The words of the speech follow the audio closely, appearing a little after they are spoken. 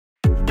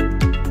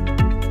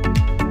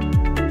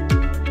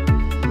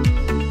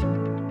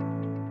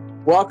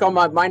Welcome.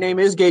 My name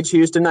is Gage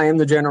Houston. I am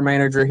the general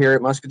manager here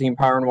at Muscatine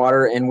Power and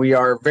Water, and we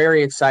are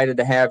very excited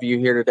to have you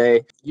here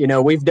today. You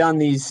know, we've done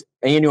these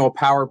annual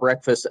Power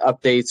Breakfast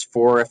updates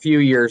for a few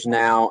years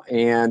now,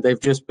 and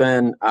they've just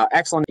been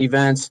excellent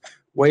events,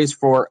 ways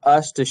for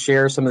us to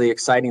share some of the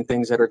exciting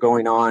things that are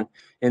going on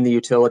in the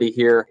utility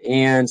here.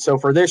 And so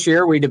for this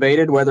year, we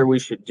debated whether we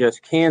should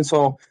just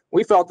cancel.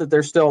 We felt that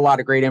there's still a lot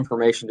of great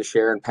information to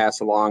share and pass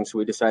along, so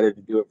we decided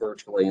to do it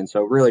virtually. And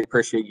so really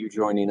appreciate you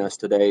joining us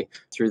today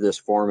through this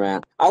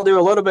format. I'll do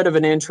a little bit of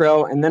an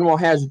intro, and then we'll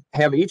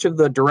have each of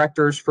the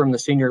directors from the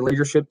senior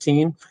leadership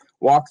team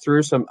walk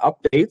through some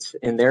updates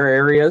in their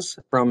areas,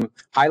 from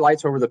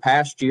highlights over the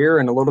past year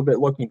and a little bit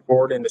looking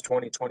forward into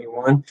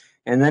 2021.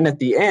 And then at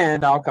the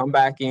end, I'll come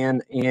back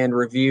in and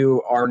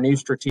review our new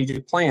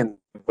strategic plan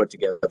we put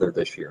together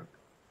this year.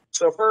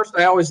 So first,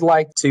 I always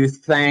like to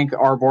thank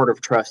our Board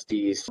of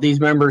Trustees. These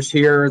members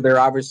here, they're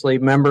obviously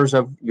members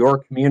of your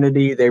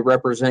community. They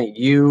represent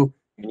you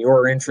and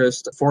your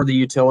interest for the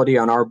utility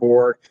on our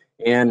board,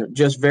 and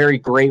just very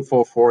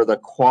grateful for the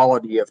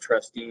quality of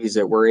trustees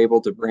that we're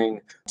able to bring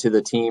to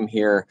the team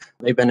here.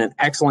 They've been an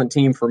excellent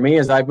team for me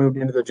as I've moved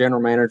into the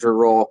general manager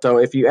role. So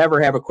if you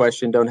ever have a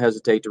question, don't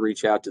hesitate to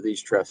reach out to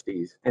these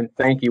trustees. And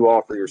thank you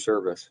all for your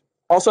service.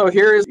 Also,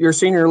 here is your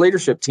senior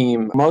leadership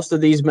team. Most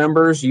of these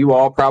members you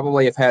all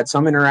probably have had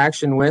some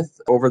interaction with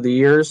over the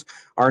years.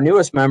 Our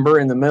newest member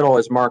in the middle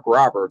is Mark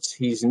Roberts.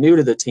 He's new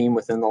to the team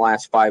within the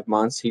last 5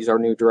 months. He's our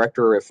new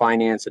Director of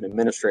Finance and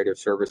Administrative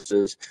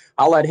Services.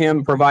 I'll let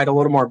him provide a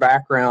little more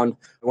background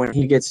when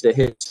he gets to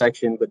his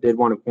section, but did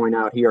want to point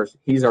out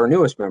he's our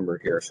newest member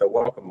here. So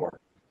welcome, Mark.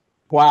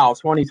 Wow,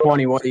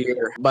 2020, what a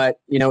year. But,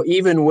 you know,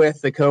 even with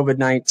the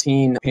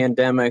COVID-19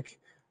 pandemic,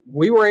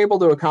 we were able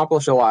to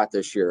accomplish a lot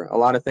this year, a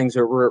lot of things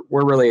that we're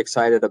really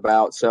excited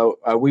about. So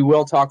we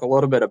will talk a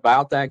little bit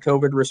about that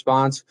COVID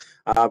response,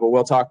 but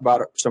we'll talk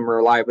about some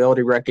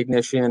reliability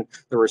recognition,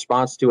 the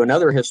response to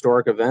another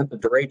historic event, the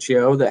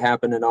derecho that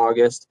happened in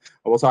August.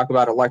 We'll talk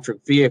about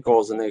electric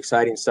vehicles and the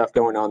exciting stuff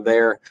going on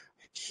there.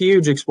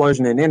 Huge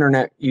explosion in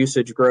internet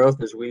usage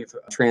growth as we've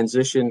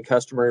transitioned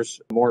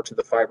customers more to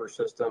the fiber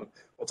system.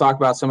 We'll talk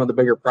about some of the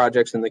bigger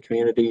projects in the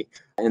community.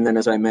 And then,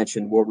 as I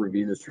mentioned, we'll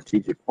review the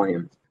strategic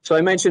plan. So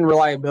I mentioned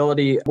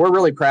reliability. We're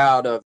really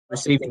proud of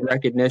receiving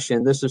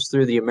recognition. This is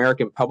through the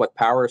American Public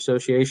Power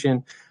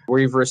Association.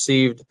 We've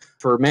received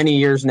for many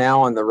years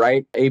now on the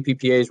right,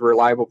 APPA's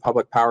Reliable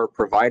Public Power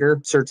Provider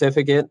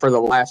certificate. For the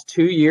last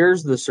 2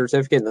 years, the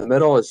certificate in the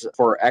middle is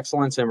for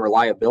excellence and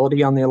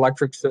reliability on the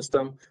electric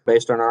system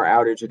based on our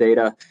outage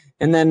data.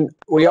 And then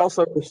we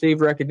also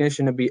received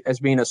recognition as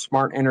being a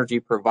smart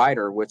energy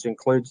provider, which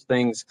includes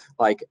things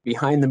like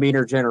behind the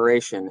meter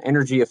generation,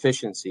 energy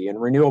efficiency,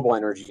 and renewable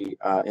energy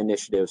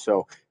initiatives.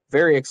 So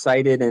very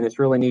excited, and it's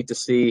really neat to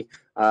see,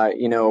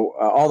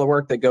 all the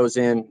work that goes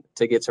in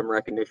to get some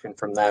recognition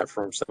from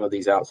some of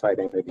these outside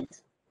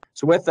entities.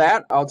 So with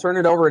that, I'll turn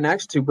it over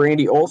next to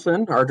Brandy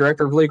Olson, our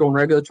Director of Legal and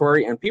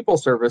Regulatory and People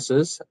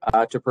Services,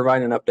 to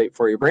provide an update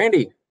for you.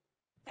 Brandy.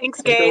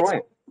 Thanks, Gage.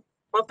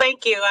 Well,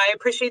 thank you. I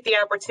appreciate the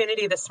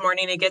opportunity this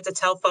morning to get to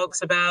tell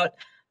folks about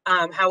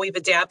how we've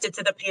adapted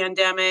to the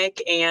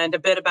pandemic and a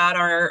bit about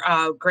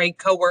our great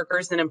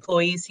coworkers and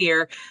employees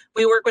here.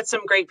 We work with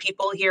some great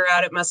people here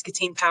out at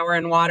Muscatine Power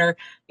and Water.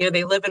 You know,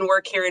 they live and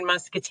work here in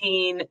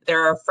Muscatine.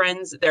 They're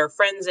friends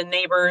and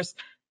neighbors.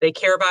 They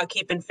care about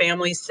keeping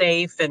families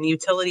safe and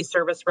utility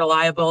service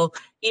reliable,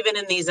 even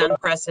in these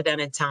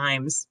unprecedented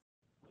times.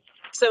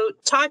 So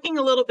talking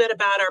a little bit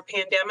about our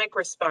pandemic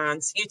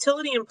response,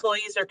 utility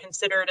employees are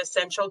considered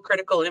essential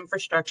critical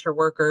infrastructure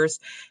workers,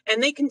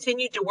 and they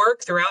continued to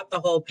work throughout the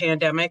whole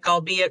pandemic,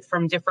 albeit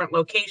from different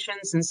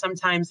locations and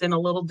sometimes in a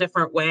little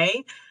different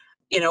way.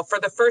 You know, for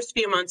the first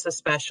few months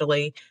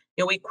especially,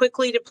 we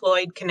quickly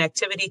deployed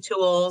connectivity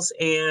tools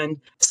and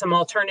some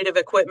alternative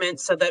equipment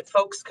so that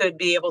folks could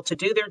be able to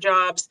do their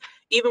jobs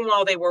even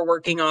while they were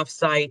working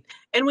off-site.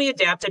 And we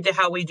adapted to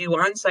how we do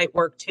on-site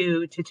work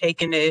too, to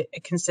take into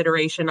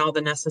consideration all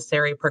the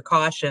necessary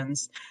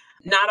precautions.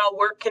 Not all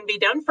work can be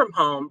done from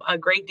home. A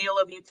great deal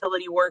of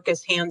utility work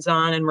is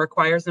hands-on and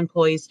requires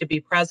employees to be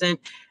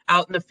present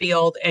out in the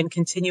field and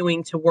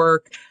continuing to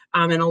work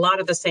in a lot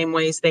of the same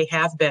ways they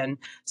have been.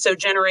 So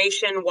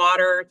generation,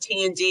 water,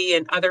 T&D,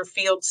 and other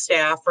field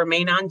staff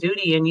remain on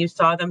duty, and you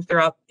saw them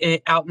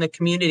out in the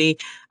community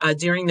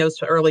during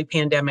those early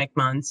pandemic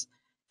months.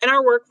 And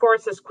our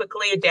workforce has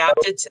quickly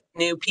adapted to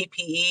new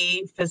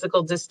PPE,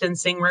 physical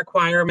distancing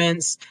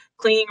requirements,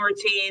 cleaning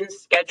routines,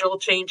 schedule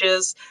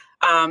changes.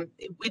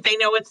 They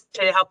know it's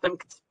to help them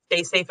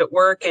stay safe at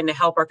work and to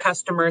help our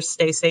customers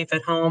stay safe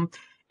at home.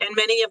 And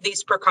many of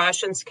these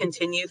precautions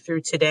continue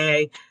through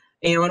today.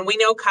 And we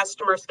know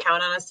customers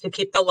count on us to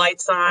keep the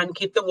lights on,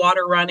 keep the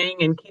water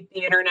running, and keep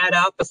the internet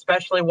up,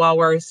 especially while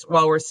we're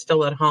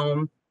still at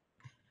home.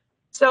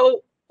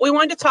 So we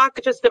wanted to talk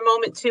just a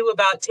moment too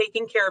about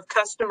taking care of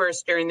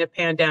customers during the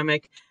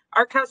pandemic.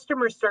 Our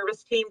customer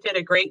service team did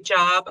a great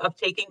job of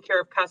taking care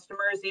of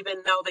customers,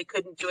 even though they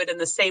couldn't do it in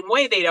the same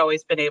way they'd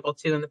always been able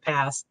to in the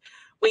past.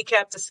 We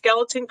kept a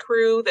skeleton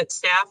crew that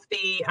staffed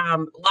the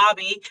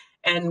lobby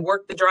and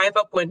work the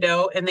drive-up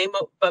window, and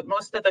but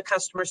most of the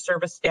customer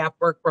service staff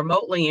work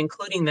remotely,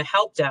 including the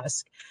help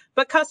desk.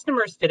 But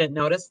customers didn't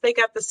notice. They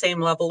got the same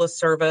level of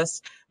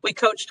service. We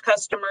coached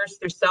customers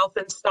through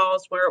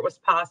self-installs where it was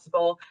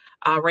possible,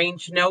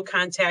 arranged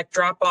no-contact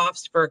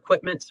drop-offs for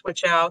equipment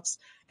switch-outs,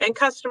 and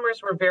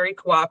customers were very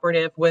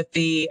cooperative with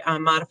the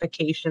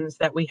modifications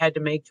that we had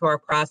to make to our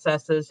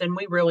processes, and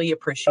we really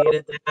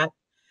appreciated that.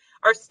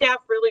 Our staff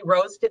really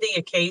rose to the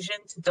occasion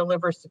to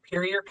deliver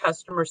superior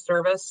customer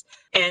service,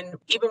 and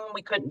even when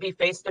we couldn't be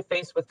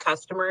face-to-face with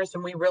customers,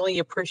 and we really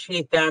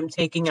appreciate them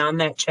taking on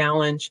that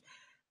challenge.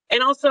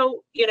 And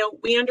also,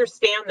 we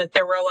understand that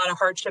there were a lot of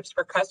hardships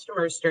for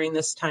customers during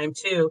this time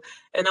too,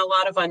 and a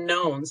lot of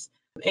unknowns.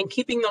 And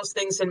keeping those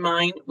things in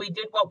mind, we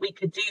did what we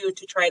could do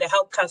to try to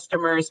help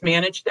customers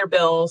manage their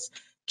bills,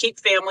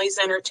 keep families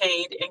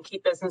entertained, and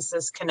keep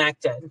businesses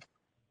connected.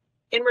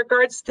 In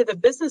regards to the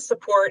business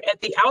support,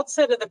 at the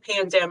outset of the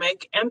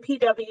pandemic,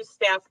 MPW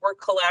staff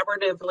worked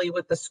collaboratively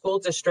with the school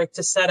district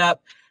to set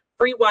up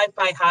free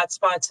Wi-Fi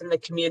hotspots in the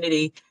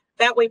community.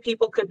 That way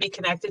people could be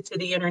connected to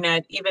the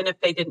internet even if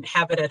they didn't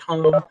have it at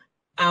home.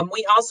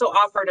 We also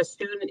offered a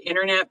student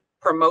internet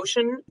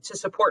promotion to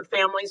support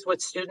families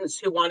with students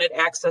who wanted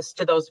access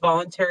to those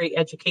voluntary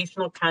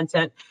educational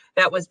content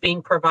that was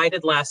being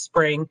provided last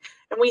spring.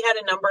 And we had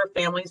a number of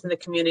families in the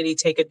community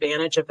take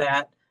advantage of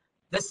that.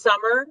 This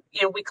summer,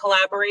 we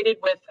collaborated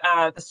with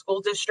the school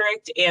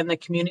district and the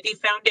Community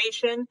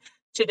Foundation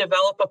to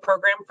develop a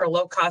program for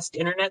low-cost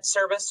internet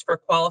service for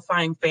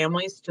qualifying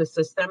families to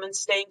assist them in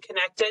staying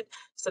connected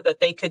so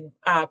that they could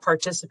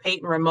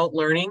participate in remote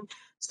learning.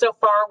 So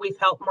far, we've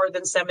helped more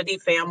than 70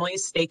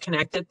 families stay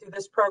connected through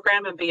this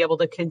program and be able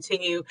to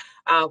continue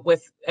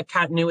with a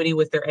continuity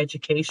with their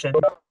education.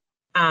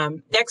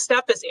 Next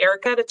up is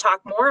Erica to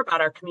talk more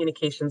about our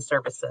communication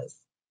services.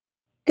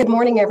 Good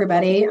morning,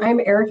 everybody. I'm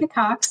Erica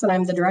Cox, and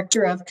I'm the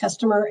Director of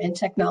Customer and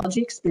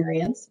Technology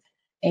Experience.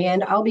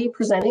 And I'll be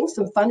presenting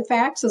some fun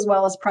facts as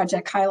well as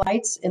project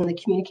highlights in the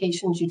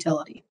communications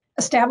utility.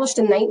 Established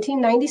in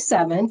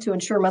 1997 to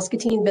ensure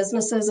Muscatine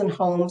businesses and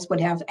homes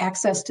would have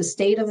access to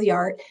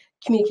state-of-the-art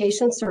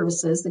communication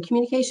services, the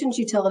communications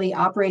utility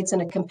operates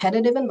in a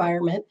competitive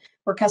environment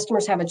where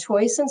customers have a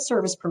choice in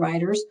service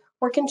providers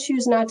or can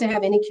choose not to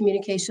have any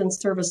communication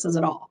services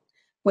at all.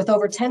 With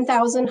over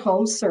 10,000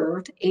 homes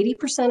served,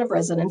 80% of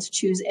residents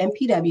choose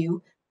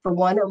MPW for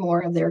one or more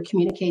of their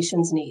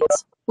communications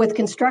needs. With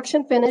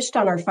construction finished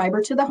on our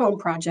Fiber to the Home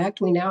project,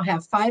 we now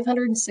have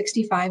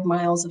 565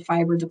 miles of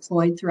fiber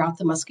deployed throughout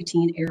the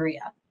Muscatine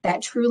area.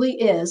 That truly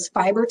is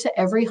fiber to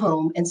every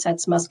home and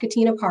sets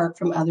Muscatine apart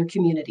from other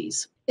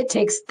communities. It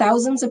takes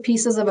thousands of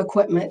pieces of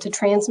equipment to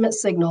transmit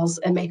signals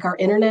and make our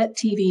internet,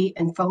 TV,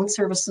 and phone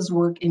services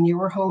work in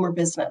your home or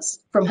business.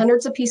 From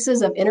hundreds of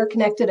pieces of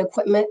interconnected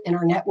equipment in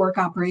our network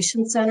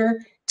operations center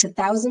to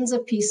thousands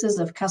of pieces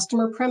of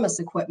customer premise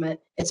equipment,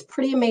 it's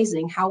pretty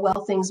amazing how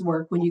well things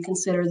work when you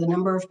consider the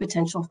number of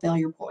potential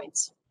failure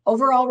points.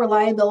 Overall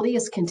reliability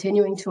is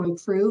continuing to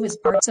improve as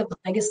parts of the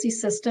legacy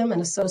system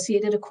and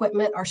associated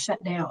equipment are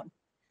shut down.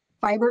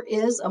 Fiber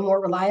is a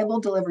more reliable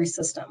delivery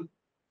system.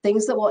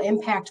 Things that will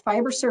impact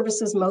fiber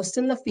services most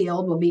in the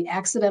field will be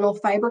accidental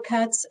fiber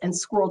cuts and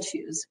squirrel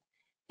chews.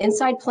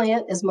 Inside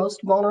plant is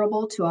most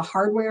vulnerable to a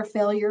hardware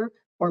failure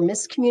or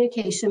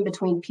miscommunication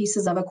between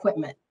pieces of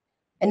equipment.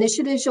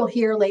 Initiatives you'll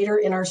hear later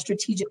in our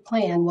strategic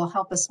plan will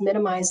help us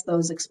minimize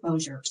those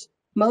exposures.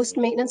 Most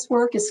maintenance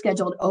work is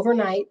scheduled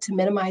overnight to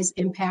minimize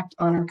impact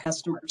on our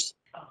customers.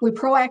 We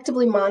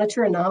proactively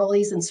monitor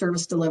anomalies in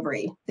service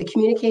delivery. The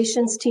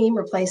communications team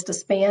replaced a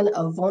span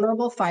of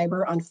vulnerable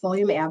fiber on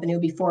Fulham Avenue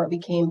before it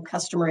became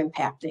customer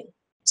impacting.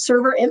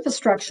 Server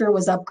infrastructure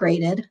was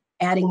upgraded,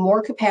 adding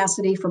more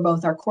capacity for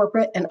both our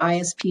corporate and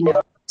ISP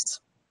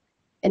networks.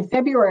 In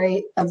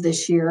February of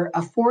this year,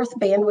 a fourth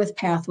bandwidth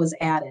path was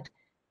added.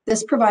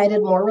 This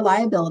provided more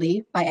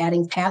reliability by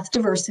adding path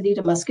diversity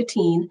to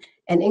Muscatine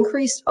and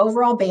increased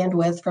overall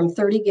bandwidth from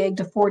 30 gig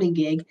to 40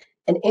 gig,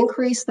 an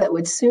increase that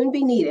would soon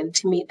be needed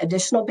to meet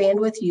additional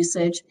bandwidth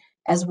usage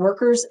as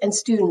workers and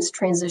students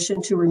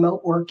transition to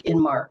remote work in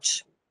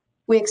March.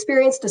 We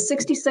experienced a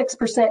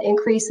 66%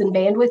 increase in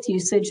bandwidth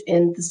usage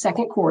in the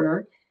second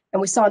quarter,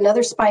 and we saw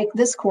another spike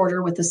this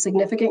quarter with a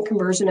significant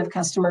conversion of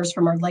customers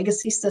from our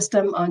legacy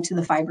system onto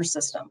the fiber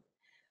system.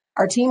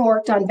 Our team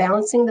worked on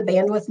balancing the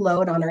bandwidth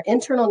load on our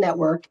internal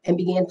network and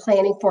began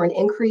planning for an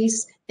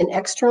increase in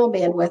external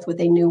bandwidth with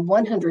a new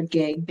 100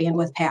 gig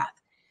bandwidth path.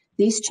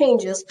 These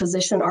changes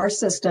position our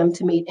system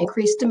to meet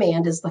increased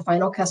demand as the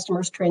final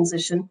customers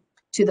transition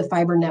to the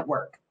fiber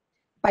network.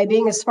 By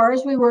being as far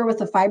as we were with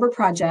the fiber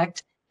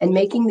project and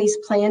making these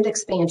planned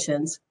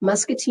expansions,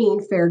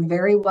 Muscatine fared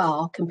very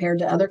well compared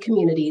to other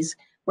communities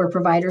where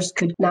providers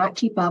could not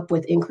keep up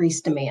with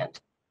increased demand.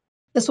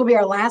 This will be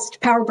our last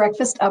Power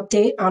Breakfast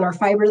update on our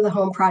Fiber to the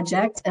Home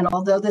project, and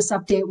although this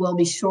update will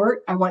be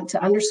short, I want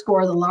to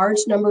underscore the large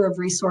number of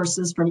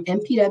resources from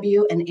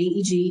MPW and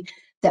AEG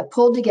that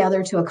pulled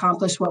together to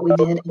accomplish what we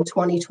did in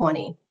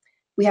 2020.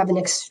 We have an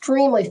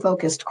extremely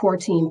focused core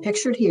team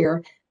pictured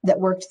here that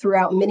worked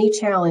throughout many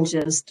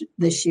challenges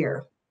this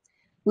year.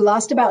 We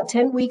lost about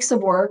 10 weeks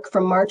of work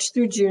from March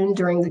through June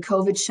during the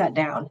COVID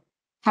shutdown.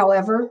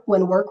 However,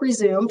 when work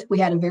resumed, we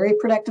had a very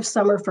productive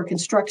summer for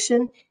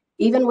construction,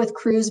 even with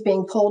crews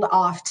being pulled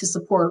off to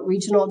support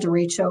regional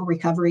derecho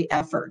recovery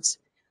efforts.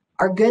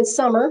 Our good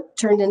summer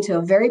turned into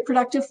a very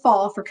productive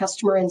fall for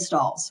customer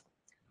installs.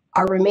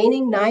 Our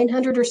remaining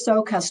 900 or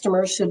so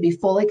customers should be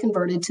fully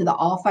converted to the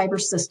all-fiber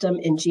system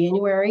in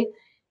January,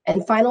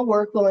 and final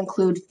work will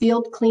include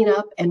field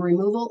cleanup and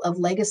removal of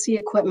legacy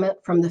equipment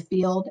from the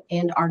field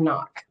and our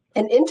NOC.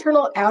 An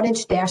internal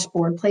outage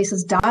dashboard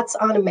places dots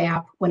on a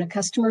map when a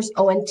customer's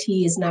ONT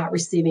is not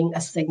receiving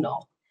a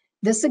signal.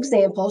 This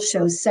example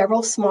shows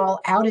several small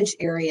outage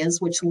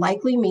areas, which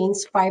likely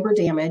means fiber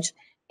damage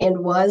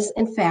and was,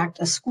 in fact,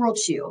 a squirrel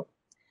chew.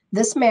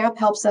 This map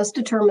helps us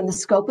determine the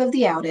scope of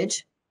the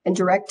outage and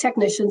direct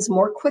technicians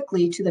more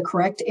quickly to the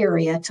correct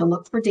area to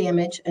look for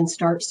damage and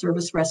start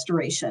service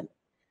restoration.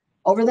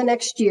 Over the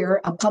next year,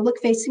 a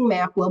public-facing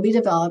map will be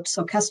developed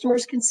so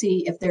customers can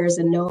see if there is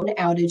a known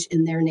outage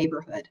in their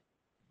neighborhood.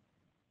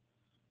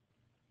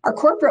 Our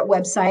corporate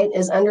website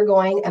is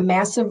undergoing a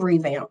massive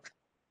revamp.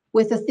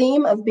 With the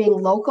theme of being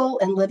local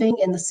and living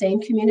in the same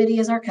community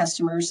as our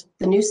customers,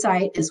 the new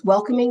site is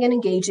welcoming and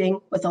engaging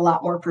with a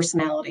lot more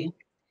personality.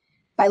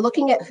 By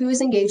looking at who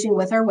is engaging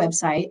with our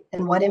website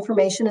and what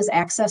information is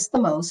accessed the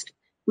most,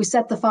 we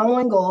set the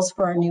following goals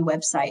for our new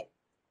website.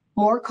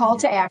 More call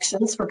to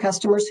actions for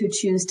customers who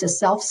choose to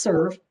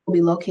self-serve will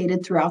be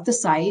located throughout the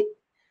site.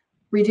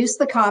 Reduce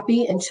the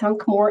copy and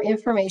chunk more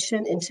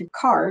information into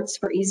cards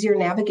for easier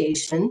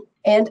navigation,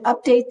 and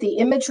update the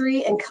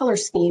imagery and color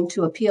scheme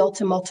to appeal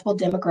to multiple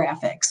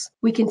demographics.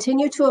 We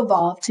continue to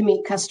evolve to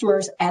meet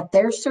customers at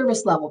their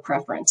service level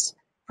preference,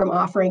 from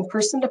offering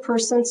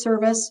person-to-person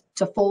service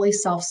to fully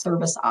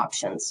self-service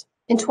options.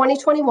 In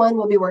 2021,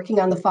 we'll be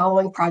working on the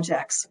following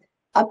projects: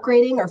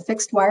 upgrading our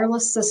fixed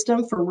wireless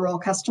system for rural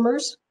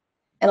customers,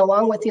 and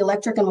along with the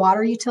electric and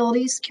water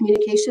utilities,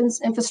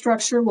 communications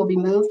infrastructure will be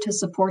moved to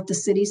support the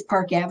city's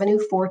Park Avenue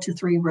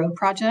 4-3 road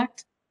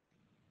project.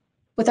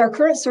 With our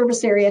current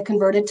service area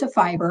converted to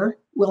fiber,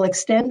 we'll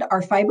extend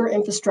our fiber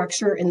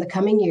infrastructure in the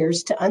coming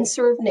years to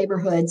unserved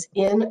neighborhoods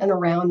in and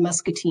around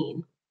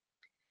Muscatine.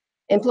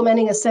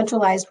 Implementing a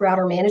centralized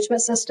router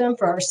management system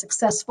for our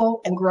successful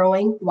and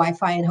growing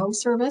Wi-Fi and home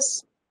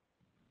service.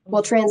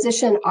 We'll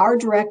transition our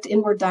direct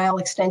inward dial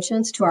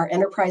extensions to our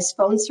enterprise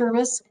phone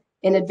service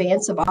in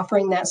advance of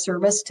offering that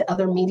service to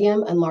other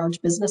medium and large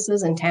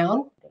businesses in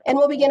town. And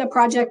we'll begin a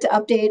project to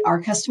update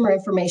our customer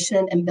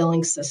information and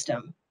billing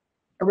system.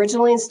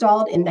 Originally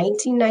installed in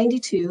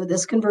 1992,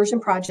 this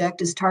conversion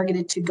project is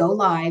targeted to go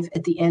live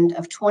at the end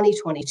of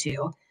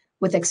 2022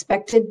 with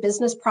expected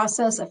business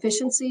process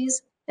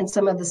efficiencies and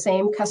some of the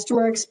same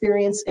customer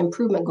experience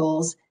improvement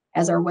goals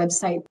as our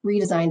website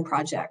redesign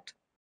project.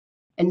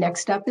 And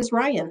next up is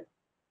Ryan.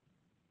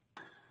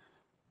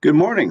 Good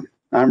morning.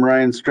 I'm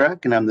Ryan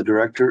Streck, and I'm the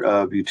Director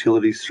of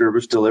Utility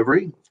Service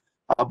Delivery.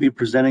 I'll be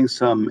presenting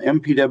some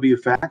MPW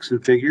facts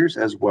and figures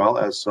as well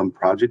as some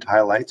project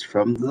highlights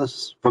from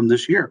this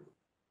year.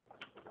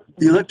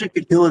 The electric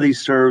utility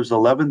serves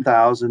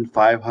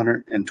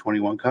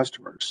 11,521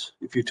 customers.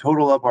 If you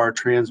total up our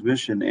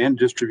transmission and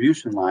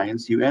distribution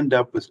lines, you end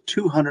up with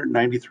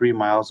 293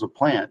 miles of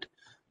plant,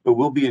 but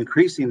we'll be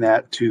increasing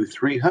that to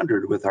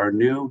 300 with our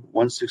new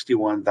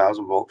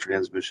 161,000 volt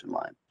transmission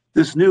line.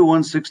 This new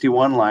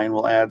 161 line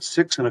will add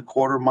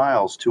 6.25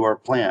 miles to our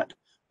plant,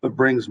 but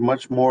brings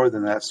much more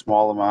than that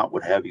small amount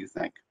would have you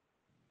think.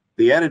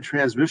 The added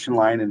transmission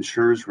line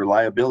ensures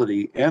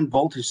reliability and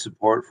voltage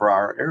support for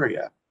our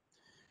area.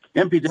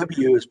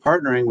 MPW is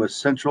partnering with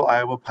Central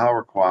Iowa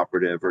Power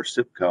Cooperative, or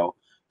CIPCO,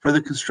 for the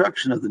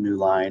construction of the new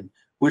line,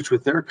 which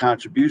with their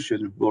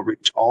contribution will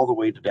reach all the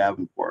way to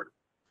Davenport.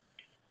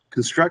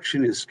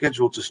 Construction is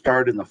scheduled to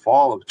start in the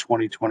fall of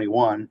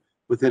 2021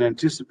 with an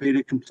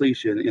anticipated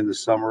completion in the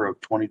summer of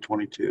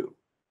 2022.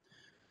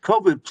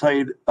 COVID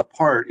played a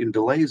part in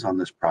delays on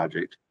this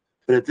project,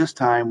 but at this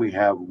time we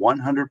have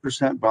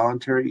 100%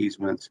 voluntary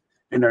easements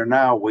and are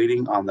now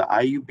waiting on the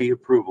IUB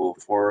approval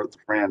for the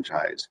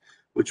franchise,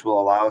 which will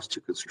allow us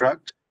to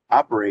construct,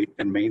 operate,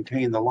 and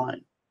maintain the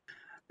line.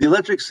 The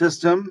electric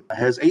system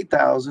has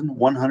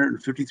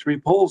 8,153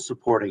 poles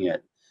supporting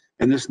it,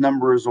 and this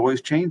number is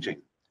always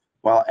changing.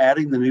 While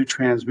adding the new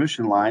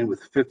transmission line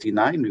with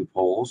 59 new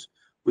poles,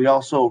 we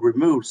also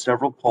removed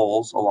several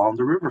poles along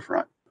the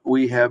riverfront.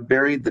 We have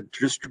buried the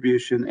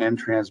distribution and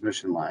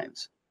transmission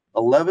lines.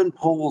 11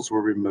 poles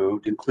were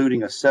removed,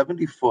 including a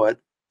 70-foot,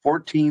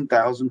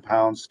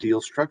 14,000-pound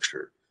steel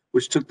structure,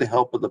 which took the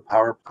help of the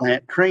power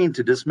plant crane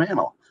to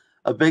dismantle.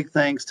 A big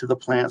thanks to the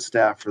plant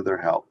staff for their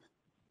help.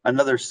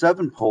 Another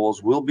 7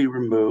 poles will be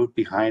removed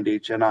behind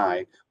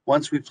HNI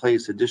once we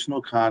place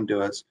additional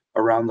conduits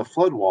around the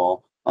flood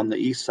wall on the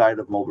east side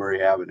of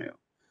Mulberry Avenue.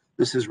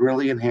 This has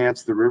really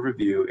enhanced the river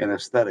view and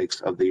aesthetics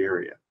of the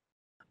area.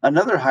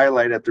 Another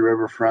highlight at the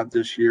riverfront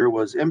this year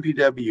was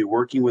MPW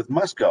working with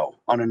Musco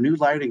on a new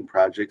lighting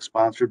project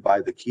sponsored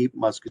by the Keep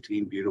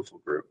Muscatine Beautiful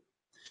group.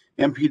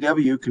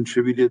 MPW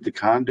contributed the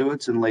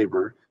conduits and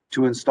labor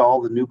to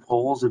install the new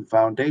poles and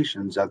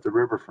foundations at the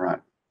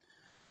riverfront.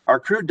 Our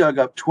crew dug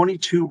up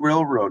 22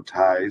 railroad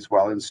ties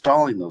while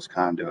installing those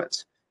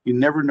conduits. You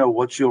never know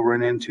what you'll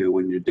run into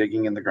when you're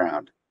digging in the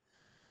ground.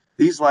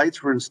 These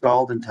lights were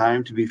installed in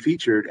time to be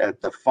featured at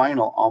the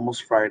final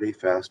Almost Friday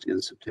Fest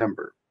in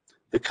September.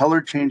 The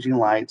color-changing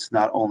lights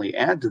not only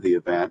add to the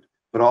event,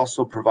 but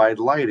also provide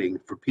lighting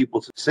for people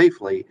to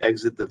safely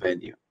exit the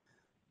venue.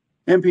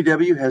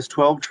 MPW has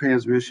 12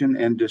 transmission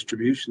and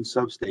distribution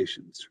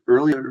substations.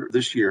 Earlier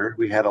this year,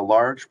 we had a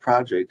large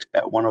project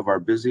at one of our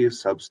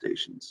busiest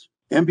substations.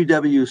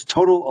 MPW's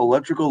total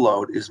electrical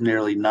load is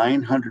nearly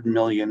 900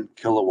 million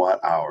kilowatt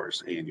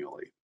hours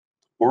annually.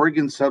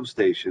 Oregon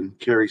substation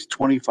carries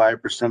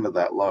 25% of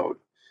that load,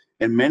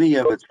 and many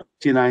of its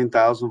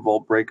 59,000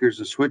 volt breakers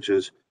and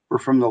switches were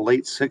from the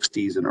late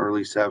 60s and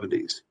early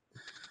 70s.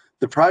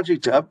 The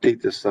project to update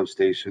this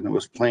substation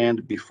was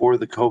planned before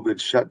the COVID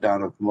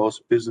shutdown of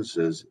most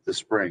businesses this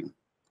spring.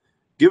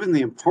 Given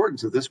the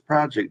importance of this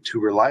project to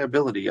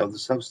reliability of the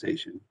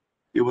substation,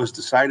 it was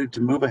decided to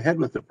move ahead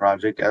with the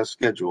project as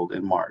scheduled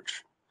in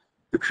March.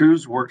 The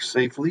crews worked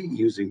safely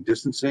using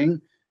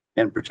distancing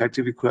and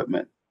protective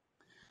equipment.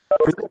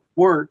 For this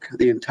work,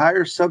 the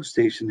entire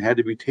substation had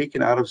to be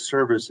taken out of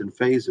service in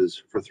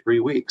phases for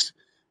 3 weeks,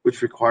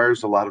 which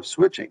requires a lot of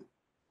switching.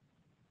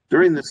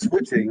 During the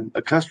switching,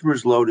 a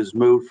customer's load is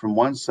moved from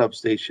one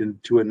substation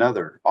to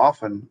another,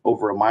 often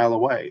over a mile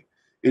away.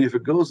 And if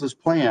it goes as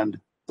planned,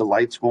 the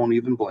lights won't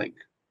even blink.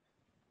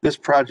 This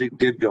project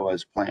did go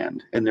as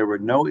planned, and there were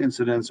no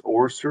incidents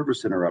or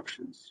service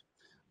interruptions.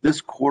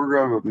 This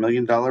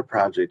 $250,000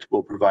 project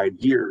will provide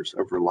years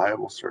of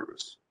reliable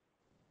service.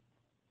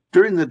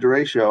 During the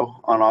derecho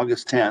on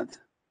August 10th,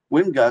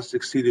 wind gusts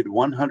exceeded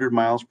 100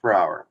 miles per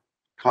hour,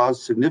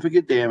 caused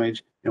significant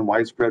damage and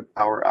widespread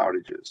power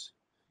outages.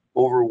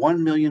 Over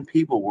 1 million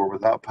people were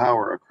without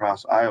power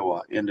across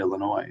Iowa and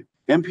Illinois.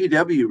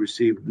 MPW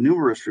received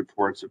numerous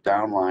reports of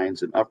down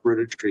lines and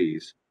uprooted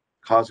trees,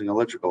 causing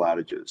electrical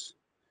outages.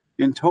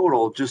 In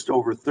total, just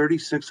over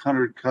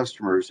 3,600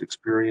 customers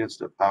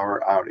experienced a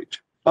power outage.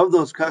 Of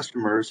those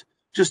customers,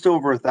 just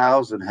over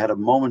 1,000 had a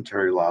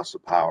momentary loss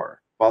of power,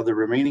 while the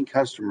remaining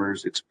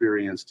customers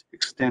experienced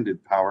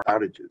extended power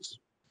outages.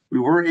 We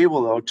were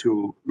able, though,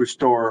 to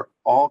restore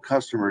all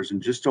customers in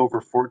just over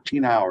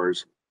 14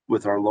 hours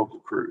with our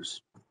local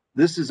crews.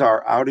 This is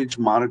our outage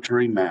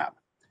monitoring map.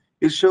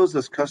 It shows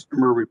us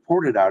customer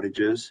reported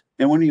outages,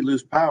 and when you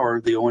lose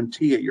power, the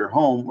ONT at your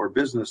home or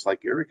business,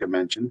 like Erica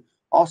mentioned,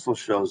 also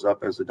shows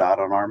up as a dot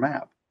on our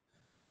map.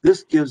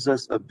 This gives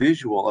us a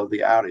visual of the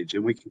outage,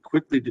 and we can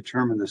quickly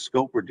determine the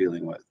scope we're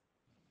dealing with.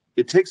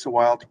 It takes a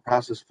while to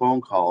process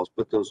phone calls,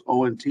 but those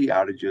ONT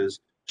outages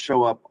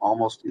show up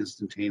almost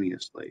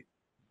instantaneously.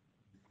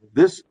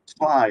 This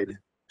slide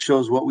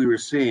shows what we were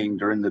seeing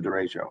during the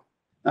derecho.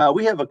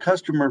 We have a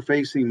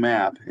customer-facing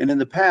map, and in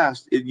the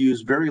past, it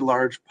used very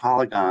large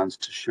polygons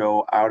to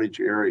show outage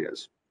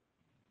areas.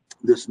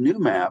 This new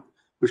map,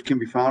 which can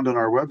be found on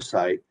our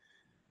website,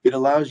 it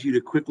allows you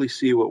to quickly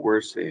see what we're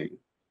seeing.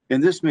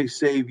 And this may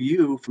save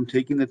you from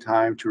taking the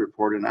time to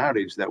report an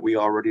outage that we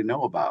already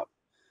know about.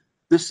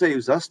 This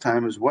saves us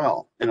time as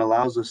well and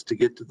allows us to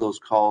get to those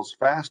calls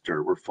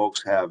faster where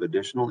folks have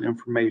additional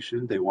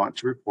information they want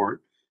to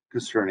report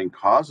concerning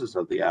causes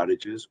of the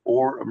outages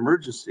or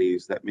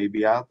emergencies that may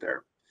be out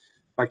there.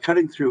 By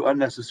cutting through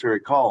unnecessary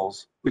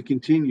calls, we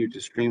continue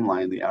to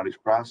streamline the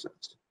outage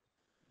process.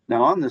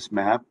 Now on this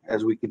map,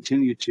 as we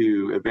continue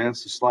to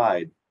advance the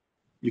slide,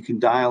 you can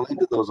dial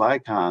into those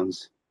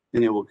icons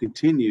and it will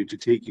continue to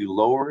take you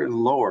lower and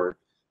lower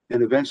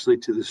and eventually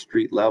to the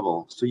street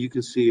level so you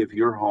can see if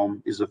your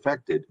home is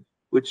affected,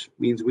 which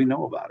means we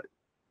know about it.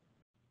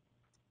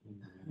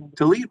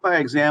 To lead by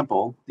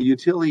example, the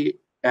utility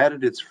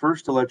added its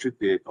first electric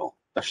vehicle,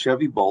 a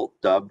Chevy Bolt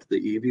dubbed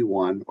the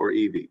EV1 or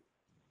EV.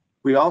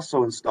 We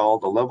also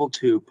installed a level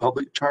 2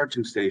 public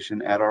charging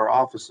station at our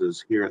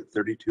offices here at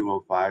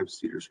 3205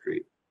 Cedar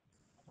Street.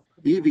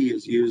 EV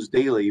is used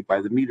daily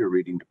by the meter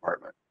reading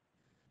department.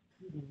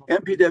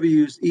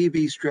 MPW's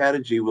EV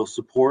strategy will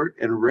support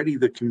and ready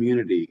the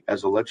community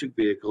as electric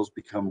vehicles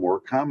become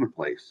more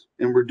commonplace,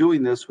 and we're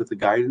doing this with the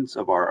guidance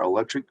of our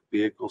electric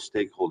vehicle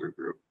stakeholder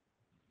group.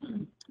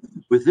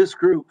 With this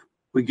group,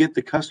 we get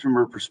the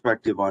customer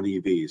perspective on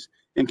EVs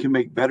and can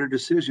make better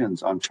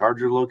decisions on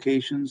charger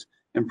locations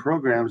and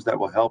programs that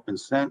will help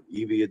incent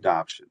EV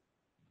adoption.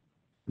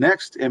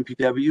 Next,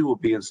 MPW will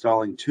be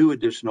installing 2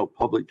 additional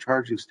public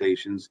charging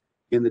stations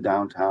in the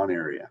downtown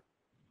area.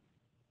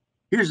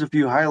 Here's a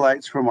few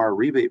highlights from our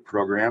rebate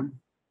program.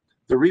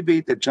 The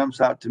rebate that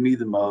jumps out to me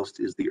the most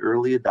is the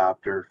early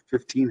adopter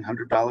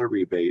 $1,500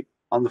 rebate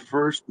on the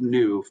first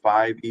new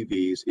 5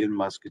 EVs in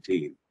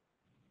Muscatine.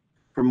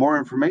 For more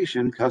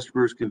information,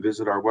 customers can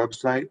visit our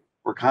website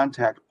or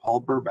contact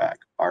Paul Burback,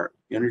 our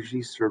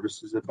Energy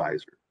Services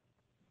Advisor.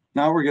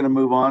 Now we're going to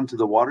move on to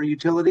the water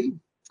utility.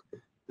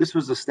 This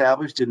was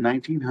established in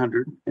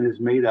 1900 and is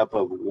made up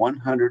of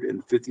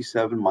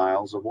 157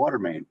 miles of water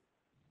main.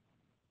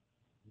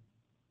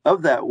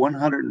 Of that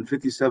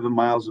 157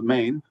 miles of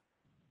main,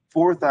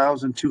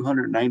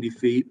 4,290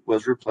 feet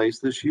was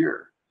replaced this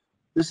year.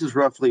 This is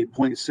roughly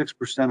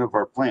 0.6% of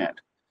our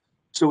plant.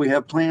 So we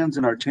have plans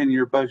in our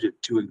 10-year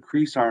budget to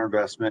increase our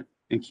investment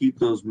and keep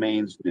those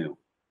mains new.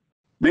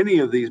 Many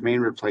of these main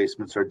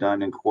replacements are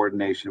done in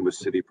coordination with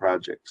city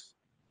projects.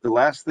 The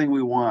last thing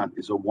we want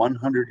is a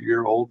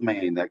 100-year-old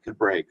main that could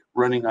break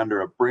running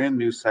under a brand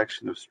new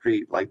section of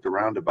street like the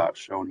roundabout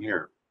shown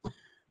here.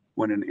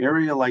 When an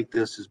area like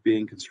this is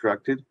being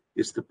constructed,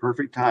 it's the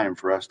perfect time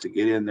for us to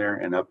get in there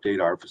and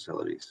update our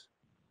facilities.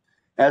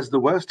 As the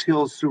West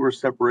Hills sewer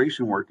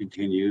separation work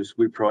continues,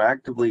 we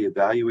proactively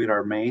evaluate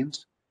our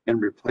mains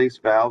and replace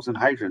valves and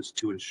hydrants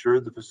to ensure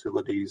the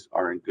facilities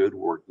are in good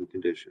working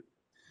condition.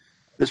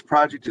 This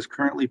project is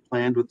currently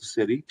planned with the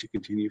city to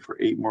continue for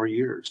 8 more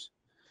years.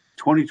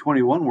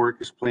 2021 work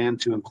is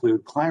planned to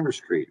include Climber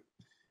Street,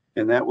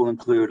 and that will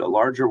include a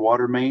larger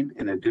water main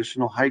and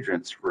additional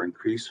hydrants for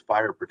increased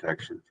fire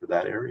protection for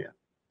that area.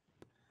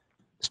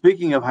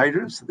 Speaking of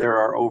hydrants, there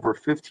are over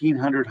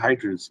 1,500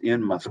 hydrants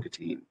in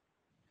Muscatine.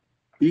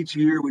 Each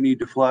year we need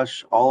to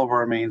flush all of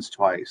our mains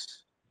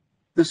twice.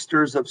 This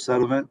stirs up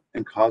sediment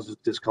and causes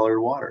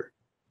discolored water.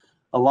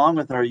 Along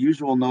with our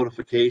usual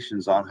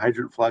notifications on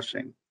hydrant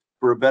flushing,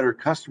 for a better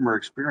customer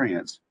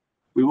experience,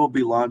 we will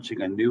be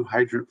launching a new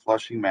hydrant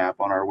flushing map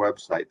on our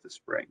website this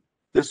spring.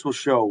 This will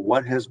show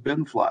what has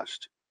been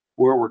flushed,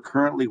 where we're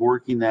currently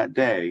working that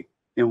day,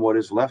 and what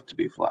is left to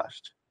be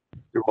flushed.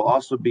 There will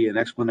also be an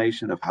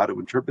explanation of how to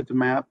interpret the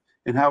map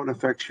and how it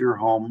affects your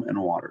home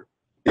and water.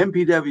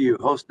 MPW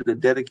hosted a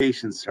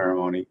dedication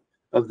ceremony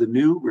of the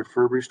new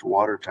refurbished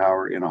water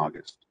tower in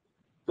August.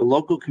 The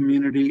local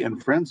community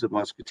and friends of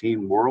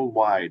Muscatine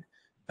worldwide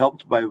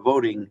helped by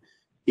voting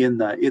in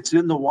the It's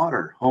in the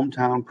Water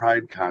Hometown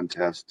Pride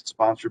Contest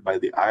sponsored by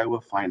the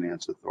Iowa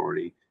Finance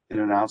Authority and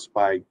announced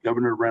by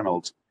Governor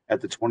Reynolds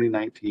at the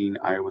 2019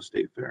 Iowa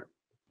State Fair.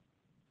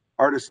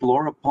 Artist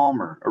Laura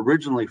Palmer,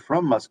 originally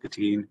from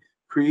Muscatine,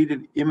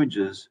 created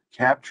images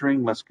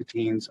capturing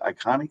Muscatine's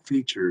iconic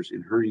features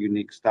in her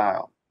unique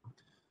style.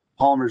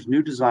 Palmer's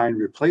new design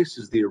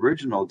replaces the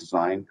original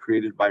design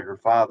created by her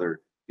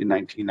father in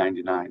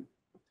 1999.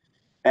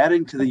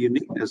 Adding to the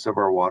uniqueness of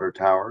our water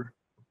tower,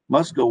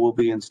 Musco will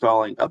be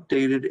installing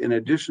updated and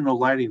additional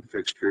lighting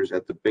fixtures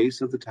at the base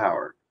of the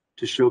tower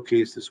to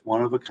showcase this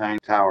one-of-a-kind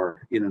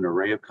tower in an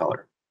array of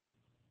color.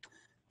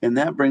 And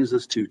that brings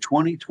us to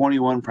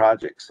 2021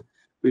 projects.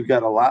 We've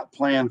got a lot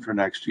planned for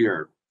next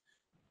year.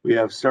 We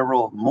have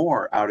several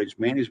more outage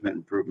management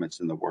improvements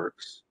in the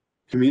works,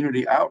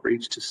 community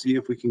outreach to see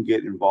if we can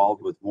get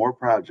involved with more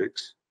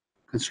projects,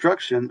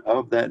 construction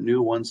of that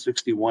new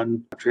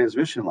 161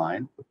 transmission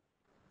line,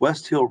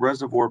 West Hill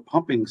Reservoir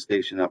pumping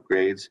station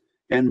upgrades,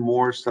 and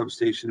more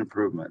substation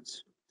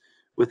improvements.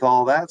 With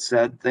all that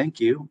said,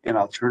 thank you, and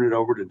I'll turn it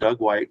over to Doug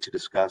White to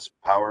discuss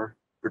power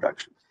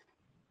production.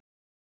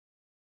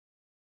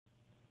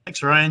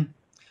 Thanks, Ryan.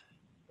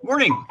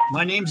 Morning,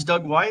 my name's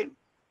Doug White,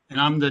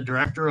 and I'm the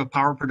Director of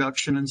Power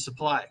Production and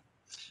Supply.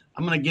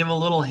 I'm going to give a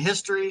little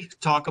history,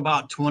 talk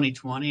about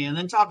 2020, and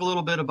then talk a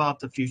little bit about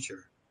the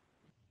future.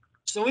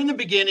 So in the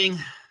beginning,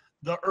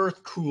 the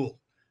earth cooled.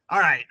 All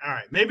right.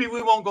 Maybe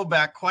we won't go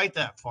back quite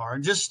that far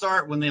and just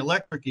start when the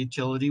electric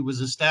utility was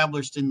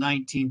established in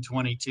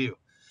 1922.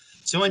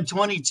 So in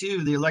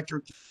 22, the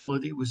electric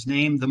utility was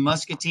named the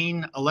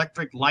Muscatine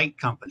Electric Light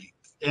Company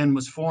and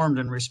was formed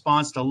in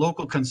response to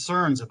local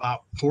concerns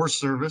about poor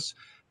service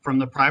from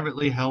the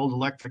privately held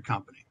electric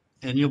company.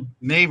 And you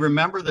may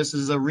remember this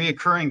is a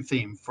reoccurring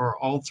theme for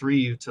all 3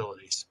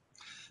 utilities.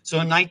 So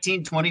in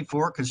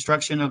 1924,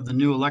 construction of the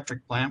new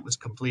electric plant was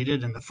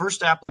completed, and the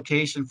first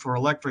application for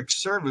electric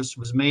service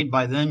was made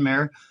by then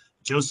Mayor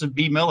Joseph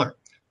B. Miller,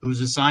 who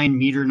was assigned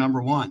meter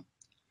number 1.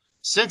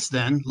 Since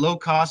then,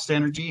 low-cost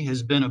energy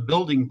has been a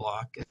building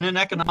block and an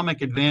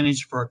economic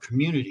advantage for our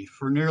community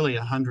for nearly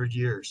 100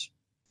 years.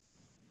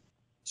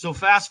 So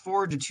fast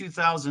forward to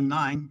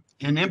 2009,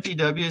 and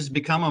MPW has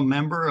become a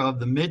member of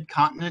the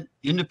Mid-Continent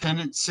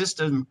Independent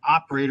System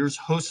Operators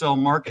Wholesale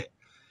Market.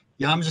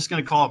 Yeah, I'm just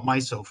going to call it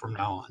MISO from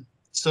now on.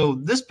 So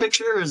this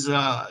picture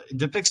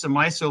depicts the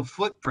MISO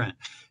footprint,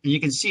 and you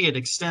can see it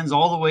extends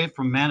all the way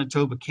from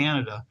Manitoba,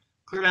 Canada,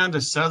 clear down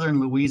to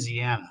southern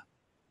Louisiana.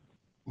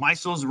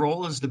 MISO's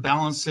role is to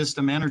balance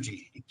system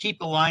energy and keep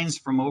the lines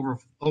from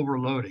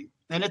overloading,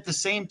 and at the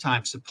same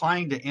time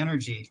supplying the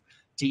energy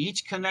to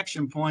each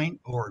connection point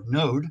or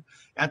node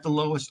at the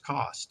lowest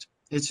cost.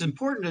 It's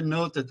important to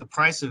note that the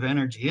price of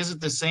energy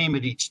isn't the same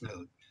at each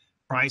node.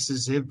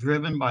 Prices are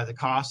driven by the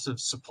cost of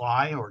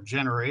supply or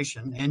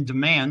generation and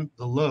demand,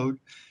 the load,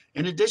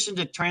 in addition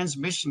to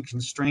transmission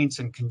constraints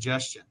and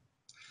congestion.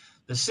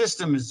 The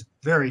system is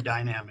very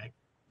dynamic,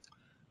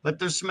 but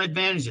there's some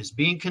advantages.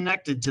 Being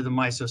connected to the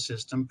MISO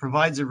system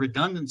provides a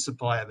redundant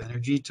supply of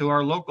energy to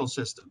our local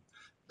system.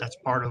 That's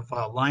part of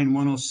Line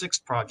 106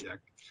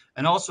 project,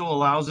 and also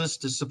allows us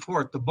to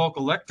support the bulk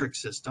electric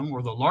system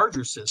or the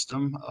larger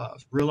system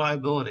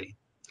reliability.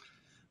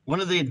 One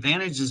of the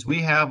advantages we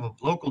have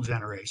of local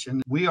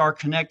generation, we are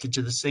connected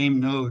to the same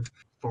node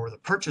for the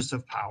purchase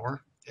of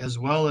power, as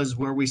well as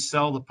where we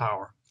sell the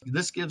power.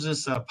 This gives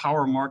us a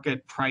power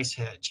market price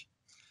hedge.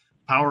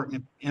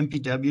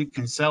 MPW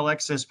can sell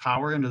excess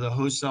power into the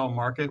wholesale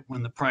market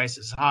when the price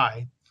is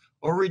high,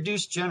 or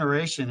reduce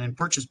generation and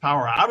purchase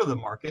power out of the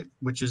market,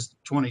 which is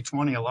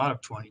 2020, a lot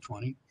of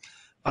 2020,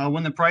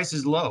 when the price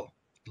is low,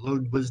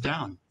 load was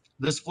down.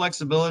 This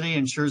flexibility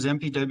ensures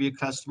MPW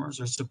customers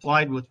are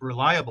supplied with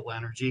reliable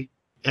energy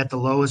at the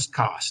lowest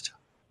cost.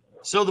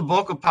 So the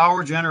bulk of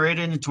power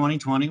generated in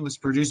 2020 was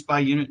produced by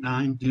Unit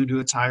 9 due to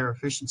its higher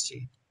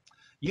efficiency.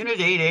 Unit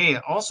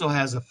 8A also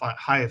has a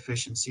high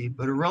efficiency,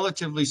 but a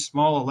relatively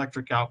small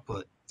electric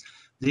output.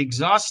 The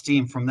exhaust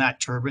steam from that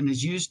turbine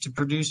is used to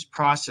produce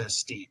process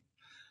steam.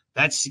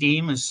 That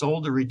steam is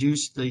sold to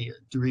reduce the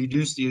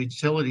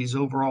utility's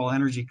overall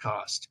energy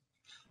cost.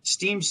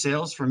 Steam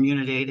sales from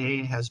Unit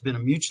 8A has been a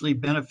mutually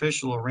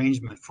beneficial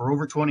arrangement for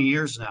over 20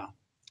 years now.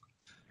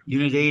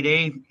 Unit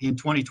 8A, in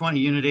 2020,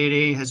 Unit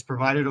 8A has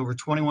provided over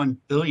 21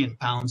 billion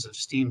pounds of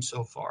steam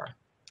so far.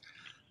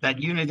 That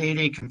Unit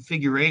 8A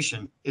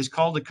configuration is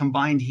called a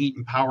Combined Heat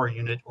and Power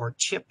Unit, or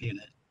CHIP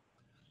unit.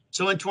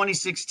 So in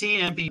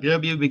 2016,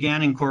 MPW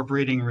began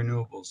incorporating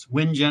renewables.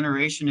 Wind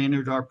generation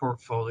entered our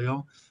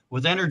portfolio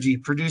with energy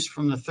produced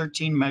from the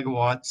 13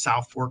 megawatt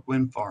South Fork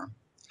Wind Farm.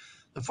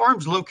 The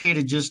farm's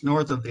located just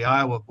north of the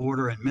Iowa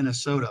border in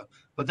Minnesota,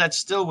 but that's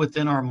still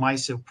within our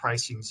MISO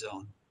pricing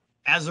zone.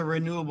 As a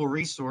renewable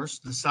resource,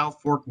 the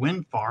South Fork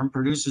Wind Farm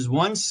produces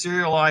one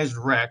serialized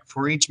REC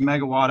for each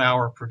megawatt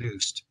hour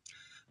produced.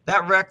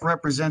 That REC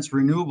represents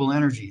renewable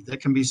energy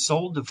that can be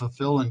sold to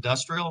fulfill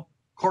industrial,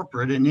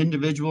 corporate, and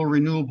individual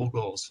renewable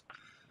goals.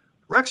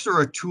 RECs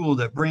are a tool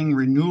that bring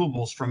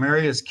renewables from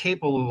areas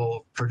capable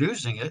of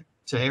producing it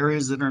to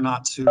areas that are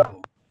not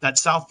suitable. That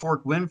South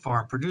Fork Wind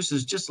Farm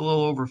produces just a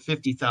little over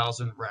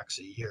 50,000 RECs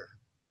a year.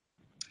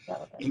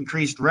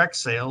 Increased REC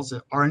sales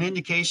are an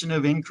indication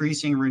of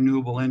increasing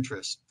renewable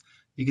interest.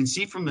 You can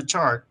see from the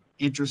chart,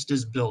 interest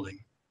is building.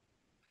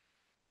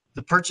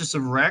 The purchase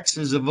of RECs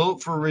is a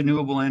vote for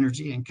renewable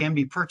energy and can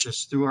be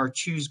purchased through our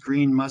Choose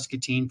Green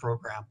Muscatine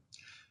program.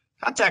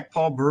 Contact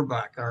Paul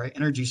Burbach, our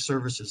Energy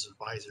Services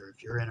Advisor,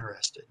 if you're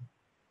interested.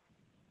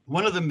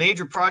 One of the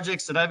major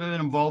projects that I've been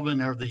involved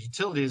in, or the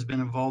utility has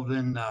been involved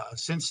in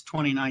since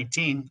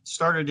 2019,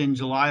 started in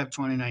July of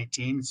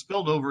 2019,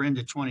 spilled over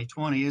into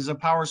 2020, is a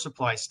power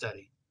supply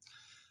study.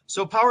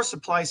 So power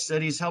supply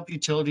studies help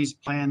utilities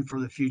plan for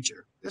the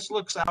future. This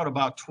looks out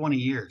about 20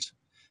 years.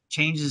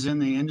 Changes in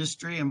the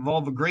industry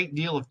involve a great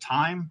deal of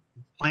time,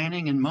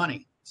 planning, and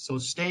money. So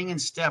staying in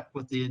step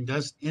with the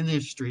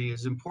industry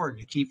is important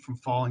to keep from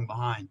falling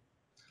behind.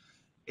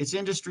 It's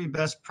industry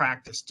best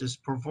practice to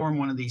perform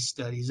one of these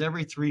studies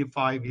every 3 to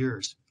 5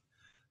 years.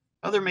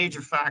 Other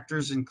major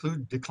factors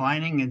include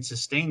declining and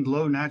sustained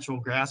low natural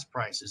gas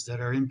prices that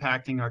are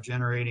impacting our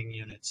generating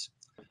units,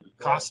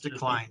 cost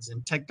declines,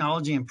 and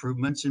technology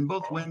improvements in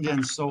both wind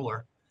and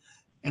solar,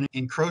 and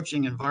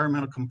encroaching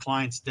environmental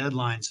compliance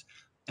deadlines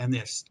and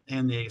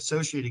the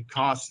associated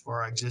costs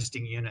for our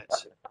existing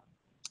units.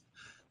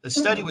 The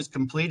study was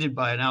completed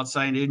by an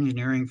outside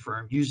engineering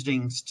firm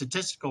using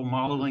statistical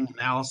modeling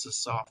analysis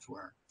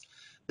software.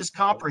 This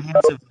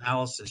comprehensive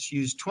analysis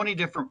used 20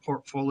 different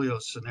portfolio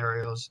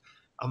scenarios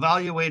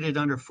evaluated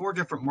under 4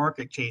 different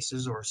market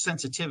cases or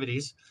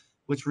sensitivities,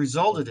 which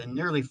resulted in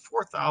nearly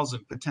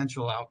 4,000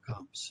 potential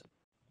outcomes.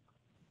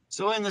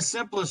 So in the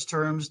simplest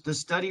terms, the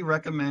study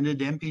recommended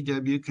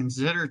MPW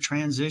consider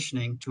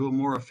transitioning to a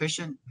more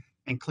efficient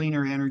and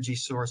cleaner energy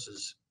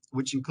sources,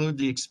 which include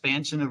the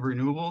expansion of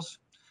renewables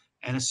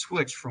and a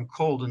switch from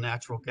coal to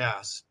natural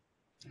gas.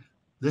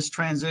 This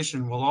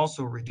transition will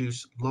also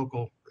reduce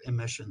local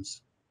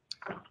emissions.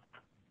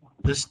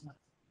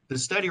 The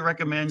study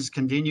recommends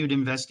continued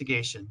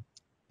investigation.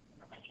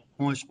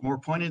 More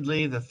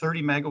pointedly, the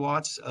 30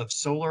 megawatts of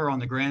solar on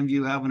the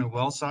Grandview Avenue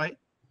well site,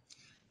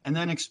 and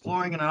then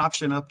exploring an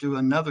option up to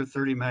another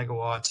 30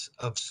 megawatts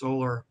of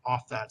solar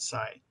off that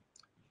site.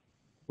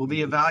 We'll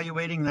be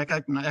evaluating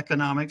the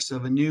economics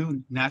of a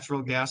new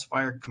natural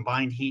gas-fired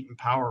combined heat and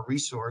power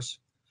resource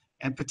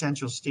and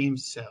potential steam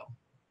sale.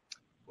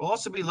 We'll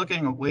also be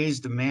looking at ways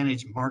to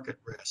manage market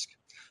risk.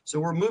 So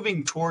we're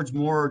moving towards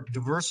more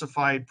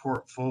diversified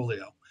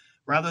portfolio.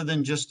 Rather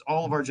than just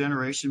all of our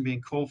generation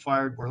being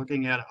coal-fired, we're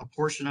looking at a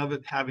portion of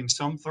it having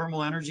some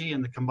thermal energy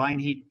in the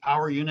combined heat and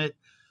power unit,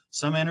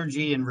 some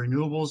energy in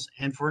renewables,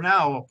 and for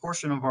now, a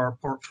portion of our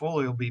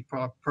portfolio will be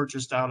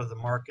purchased out of the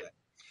market.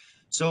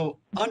 So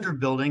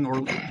underbuilding or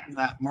leaving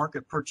that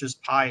market purchase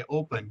pie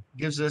open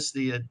gives us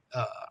the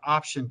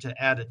option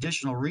to add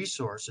additional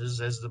resources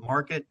as the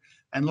market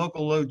and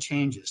local load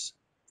changes.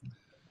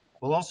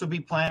 We'll also be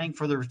planning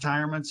for the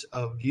retirements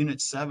of Unit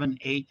 7,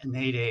 8, and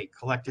 8A,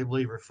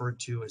 collectively referred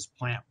to as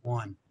Plant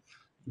 1.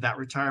 That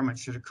retirement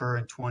should occur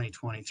in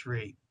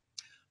 2023.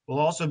 We'll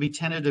also be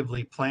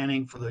tentatively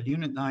planning for the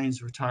Unit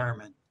 9's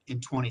retirement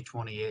in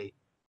 2028.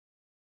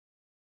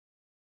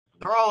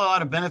 There are a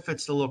lot of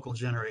benefits to local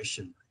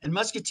generation, and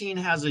Muscatine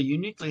has a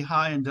uniquely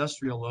high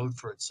industrial load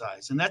for its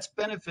size, and that's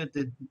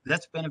benefited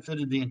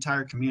the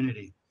entire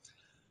community.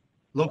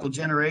 Local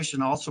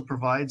generation also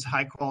provides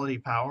high quality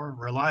power,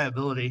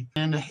 reliability,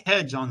 and a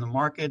hedge on the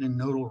market and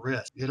nodal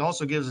risk. It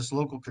also gives us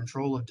local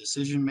control of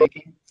decision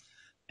making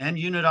and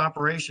unit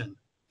operation,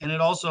 and it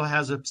also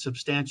has a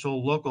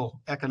substantial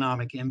local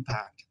economic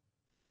impact.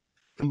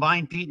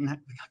 Combined heat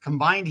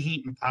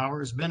and power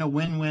has been a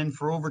win-win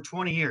for over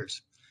 20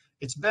 years.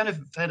 It's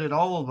benefited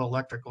all of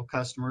electrical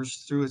customers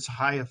through its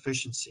high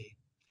efficiency.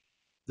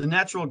 The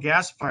natural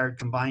gas-fired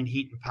combined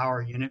heat and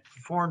power unit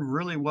performed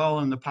really well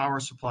in the power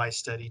supply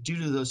study due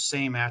to those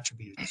same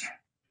attributes.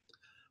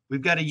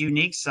 We've got a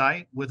unique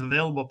site with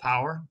available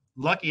power,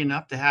 lucky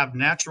enough to have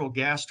natural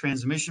gas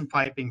transmission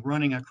piping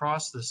running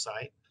across the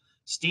site,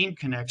 steam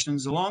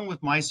connections, along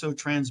with MISO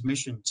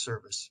transmission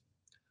service.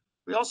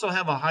 We also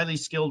have a highly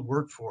skilled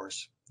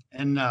workforce,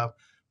 and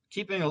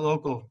keeping it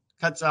local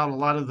cuts out a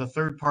lot of the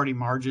third-party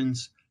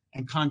margins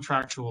and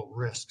contractual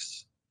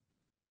risks.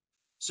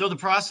 So the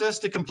process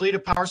to complete a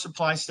power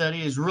supply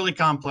study is really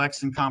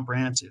complex and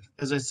comprehensive.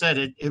 As I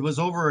said, it was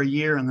over a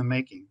year in the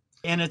making,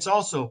 and it's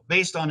also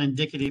based on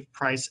indicative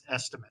price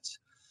estimates.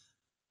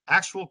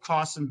 Actual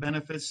costs and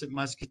benefits at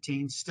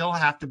Muscatine still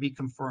have to be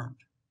confirmed.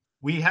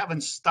 We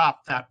haven't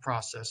stopped that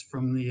process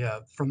from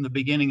the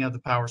beginning of the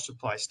power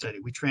supply study.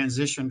 We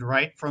transitioned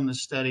right from the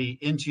study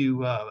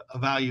into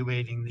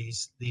evaluating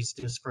these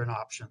different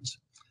options.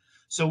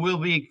 So we'll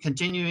be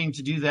continuing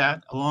to do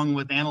that along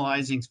with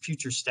analyzing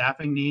future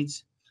staffing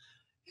needs.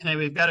 And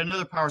we've got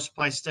another power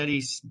supply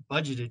study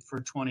budgeted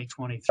for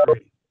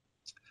 2023.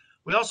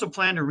 We also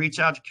plan to reach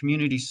out to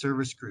community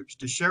service groups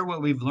to share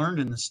what we've learned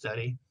in the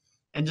study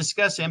and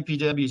discuss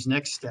MPW's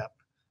next step,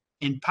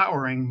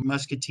 empowering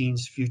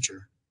Muscatine's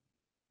future.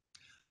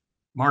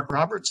 Mark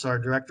Roberts, our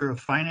Director of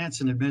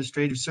Finance and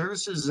Administrative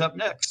Services, is up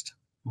next.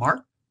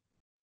 Mark?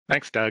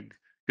 Thanks, Doug.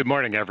 Good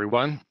morning,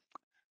 everyone.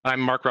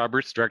 I'm Mark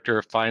Roberts, Director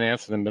of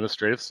Finance and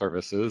Administrative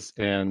Services,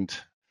 and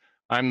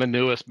I'm the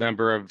newest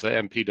member of the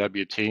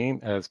MPW team,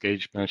 as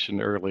Gage mentioned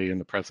early in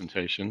the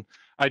presentation.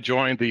 I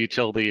joined the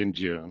utility in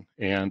June,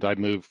 and I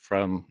moved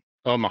from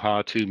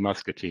Omaha to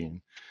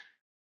Muscatine.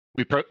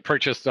 We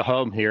purchased a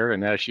home here,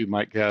 and as you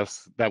might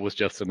guess, that was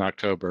just in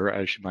October.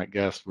 As you might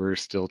guess, we're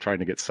still trying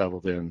to get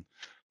settled in.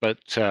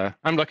 But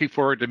I'm looking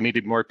forward to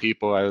meeting more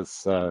people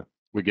as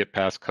we get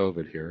past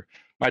COVID here.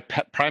 My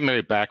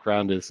primary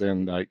background is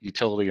in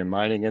utility and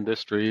mining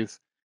industries,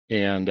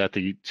 and at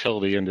the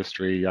utility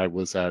industry, I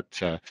was at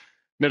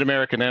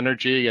Mid-American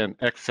Energy and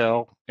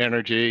Xcel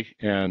Energy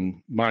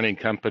and mining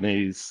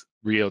companies,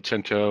 Rio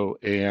Tinto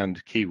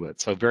and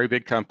Kiewit. So very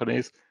big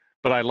companies,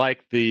 but I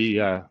like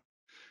the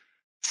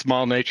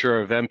small nature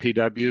of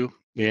MPW,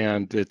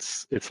 and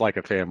it's like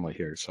a family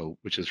here, so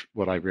which is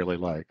what I really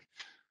like.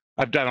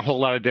 I've done a whole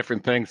lot of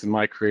different things in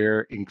my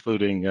career,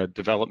 including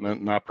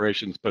development and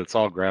operations, but it's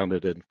all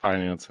grounded in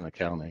finance and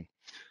accounting.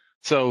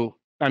 So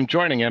I'm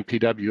joining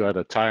MPW at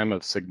a time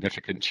of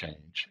significant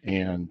change,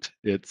 and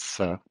it's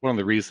one of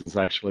the reasons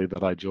actually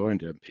that I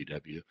joined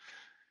MPW.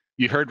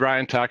 You heard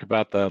Ryan talk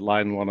about the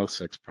Line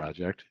 106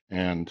 project,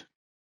 and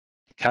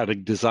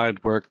counting design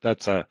work,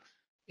 that's a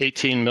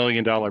 $18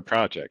 million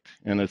project,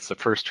 and it's the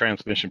first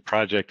transmission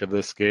project of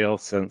this scale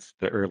since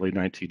the early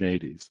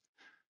 1980s.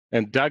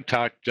 And Doug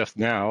talked just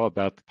now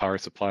about the power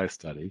supply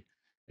study,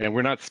 and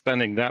we're not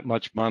spending that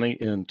much money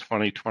in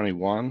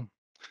 2021,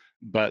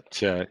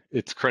 but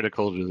it's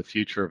critical to the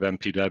future of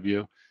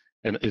MPW,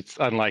 and it's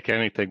unlike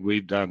anything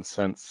we've done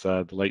since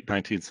the late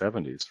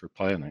 1970s for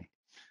planning.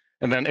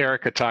 And then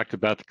Erica talked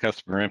about the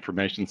Customer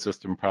Information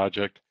System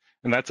project,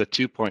 and that's a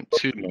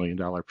 $2.2 million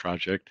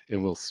project,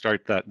 and we'll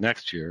start that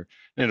next year.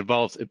 And it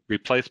involves a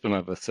replacement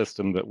of a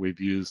system that we've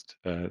used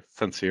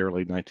since the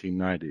early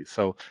 1990s.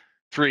 So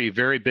 3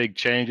 very big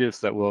changes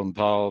that will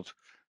involve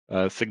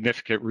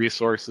significant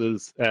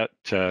resources at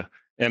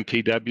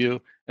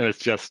MPW, and it's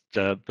just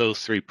those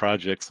 3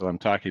 projects that I'm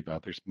talking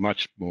about. There's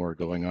much more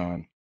going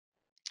on.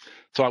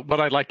 So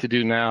what I'd like to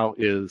do now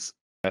is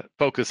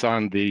focus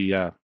on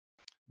the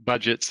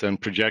budgets and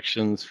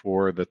projections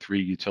for the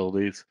 3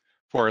 utilities.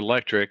 For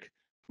electric,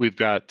 we've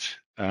got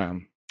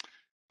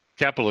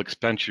capital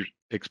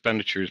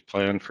expenditures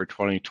planned for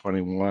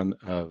 2021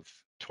 of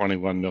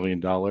 $21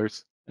 million,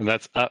 and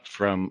that's up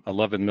from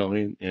 $11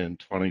 million in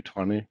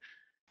 2020.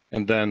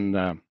 And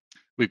then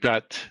we've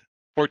got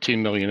 $14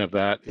 million of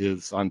that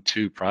is on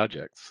 2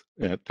 projects,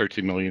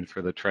 $13 million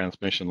for the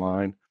transmission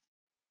line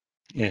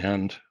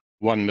and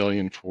 $1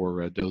 million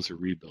for a dozer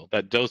rebuild.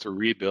 That dozer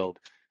rebuild,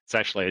 it's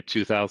actually a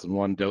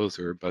 2001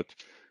 dozer, but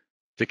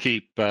to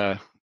keep a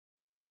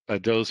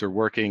dozer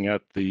working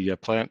at the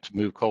plant to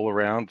move coal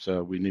around,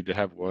 we need to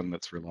have one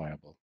that's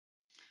reliable.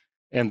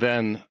 And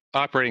then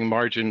operating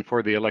margin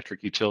for the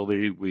electric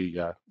utility,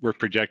 we're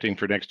projecting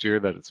for next year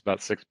that it's about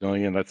 $6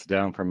 million. That's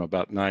down from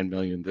about $9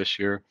 million this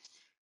year.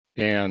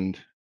 And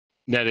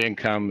net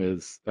income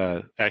is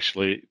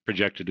actually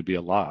projected to be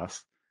a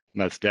loss,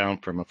 and that's down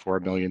from a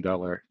 $4 million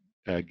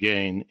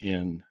gain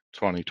in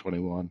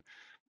 2021.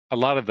 A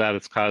lot of that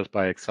is caused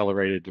by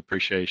accelerated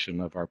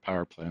depreciation of our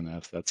power plant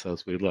assets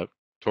as we look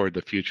toward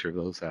the future of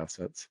those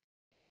assets.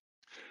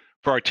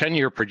 For our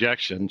 10-year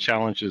projection,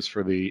 challenges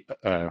for the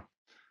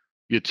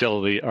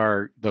utility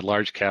are the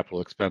large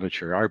capital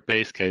expenditure. Our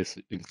base case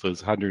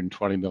includes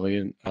 120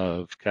 million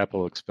of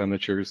capital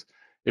expenditures.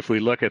 If we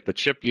look at the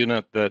chip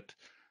unit that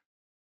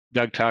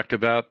Doug talked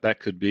about, that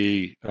could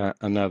be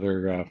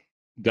another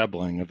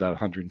doubling of that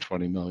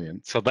 120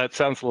 million. So that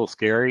sounds a little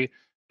scary,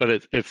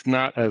 but it's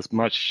not as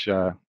much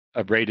a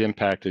rate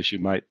impact as you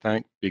might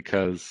think,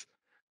 because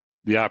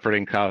the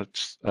operating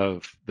costs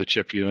of the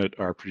chip unit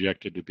are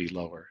projected to be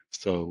lower.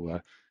 So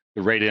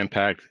the rate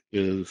impact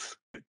is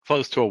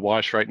close to a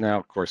wash right now.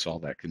 Of course, all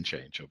that can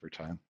change over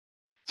time.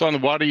 So on the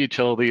water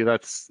utility,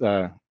 that's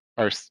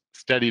our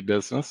steady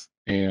business,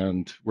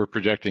 and we're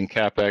projecting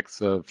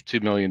CapEx of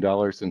 $2 million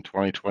in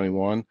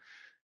 2021.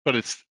 But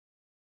it's,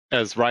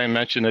 as Ryan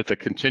mentioned, it's a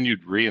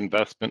continued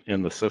reinvestment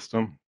in the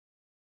system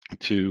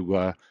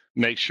to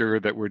make sure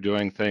that we're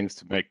doing things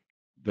to make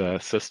the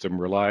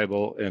system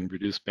reliable and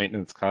reduce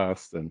maintenance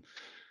costs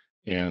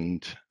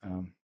and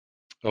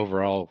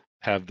overall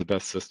have the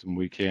best system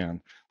we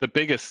can. The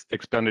biggest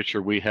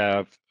expenditure we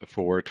have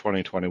for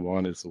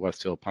 2021 is the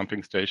West Hill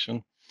pumping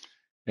station.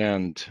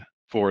 And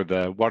for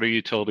the water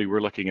utility,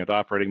 we're looking at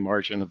operating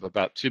margin of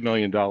about $2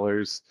 million.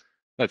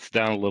 That's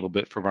down a little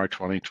bit from our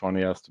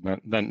 2020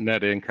 estimate. Then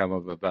net income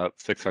of about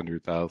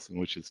 $600,000,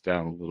 which is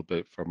down a little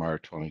bit from our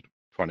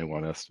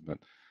 2021 estimate.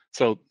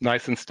 So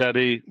nice and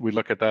steady. We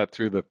look at that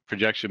through the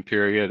projection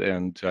period,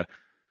 and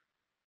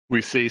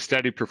we see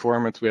steady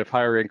performance. We have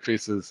higher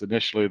increases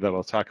initially that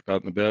I'll talk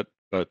about in a bit,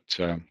 but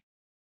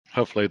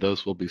hopefully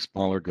those will be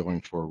smaller going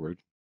forward.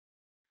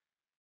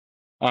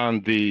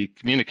 On the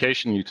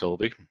communication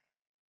utility,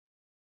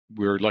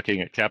 we're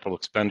looking at capital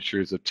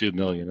expenditures of $2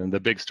 million, and the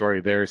big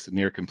story there is the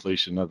near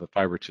completion of the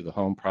fiber to the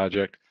home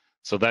project.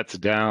 So that's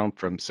down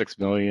from $6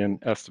 million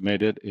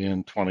estimated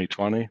in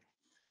 2020.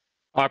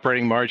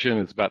 Operating margin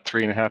is about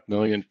 $3.5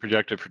 million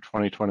projected for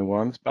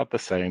 2021. It's about the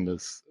same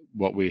as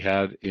what we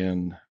had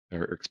in,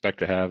 or expect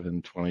to have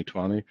in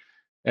 2020.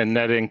 And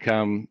net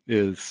income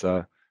is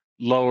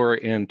lower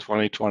in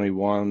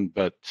 2021,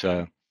 but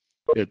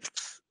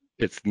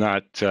it's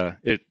not,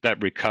 that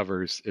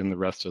recovers in the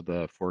rest of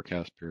the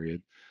forecast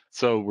period.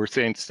 So we're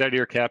seeing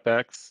steadier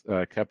CapEx,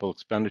 capital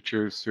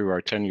expenditures through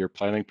our 10-year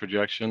planning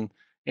projection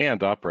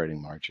and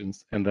operating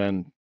margins. And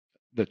then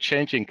the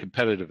changing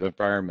competitive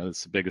environment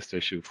is the biggest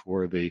issue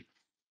for the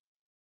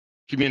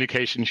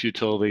communications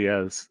utility,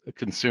 as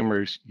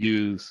consumers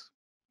use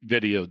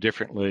video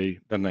differently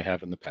than they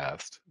have in the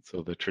past.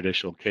 So the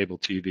traditional cable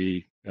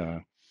TV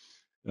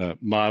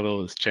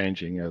model is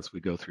changing as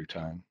we go through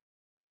time.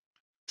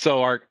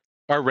 So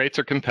our rates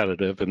are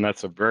competitive, and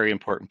that's a very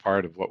important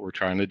part of what we're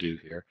trying to do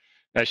here.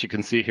 As you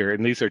can see here,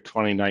 and these are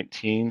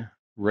 2019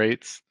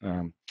 rates,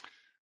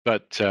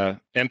 but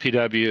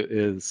MPW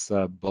is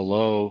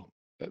below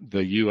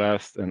the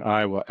US and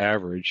Iowa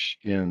average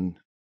in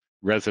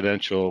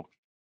residential,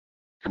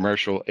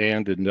 commercial,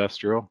 and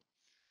industrial,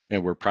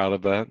 and we're proud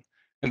of that.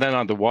 And then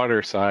on the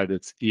water side,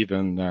 it's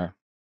even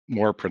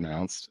more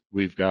pronounced.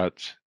 We've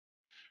got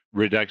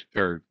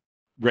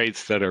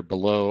rates that are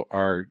below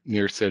our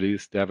near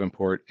cities,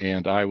 Davenport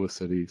and Iowa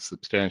City,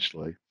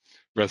 substantially.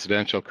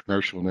 Residential,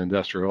 commercial, and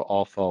industrial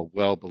all fall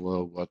well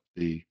below what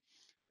the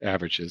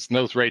average is. And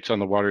those rates on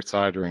the water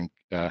side are in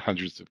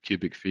hundreds of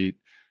cubic feet.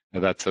 Now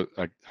that's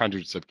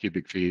hundreds of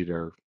cubic feet,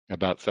 or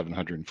about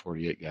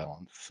 748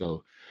 gallons.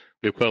 So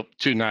the equivalent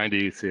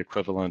 290 is the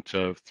equivalent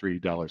of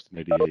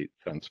 $3.88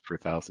 per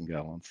 1,000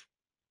 gallons.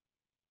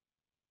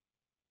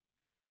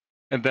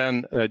 And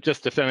then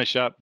just to finish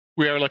up,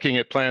 we are looking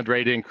at planned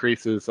rate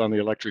increases on the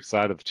electric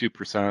side of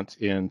 2%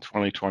 in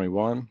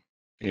 2021.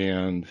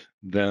 And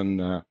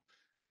then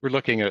we're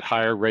looking at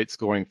higher rates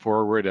going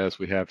forward as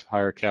we have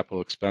higher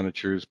capital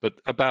expenditures, but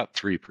about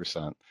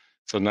 3%,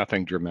 so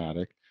nothing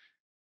dramatic.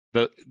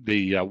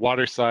 The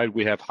water side,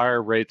 we have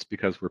higher rates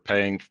because we're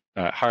paying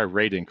higher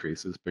rate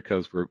increases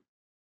because we're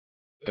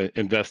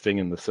investing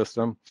in the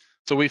system.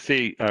 So we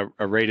see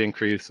a rate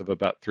increase of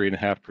about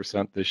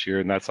 3.5% this year,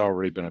 and that's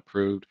already been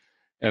approved,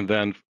 and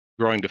then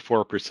growing to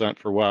 4%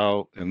 for a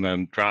while, and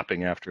then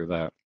dropping after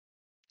that.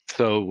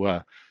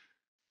 So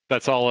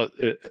that's all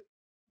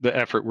the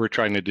effort we're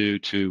trying to do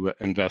to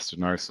invest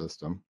in our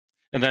system.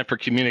 And then for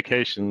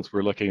communications,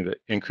 we're looking at an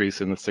increase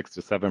in the 6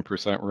 to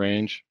 7%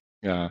 range,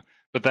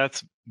 but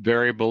that's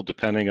variable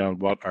depending on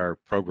what our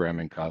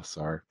programming costs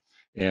are,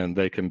 and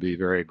they can be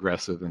very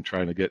aggressive in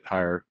trying to get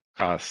higher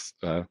costs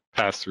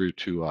passed through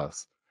to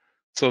us.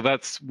 So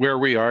that's where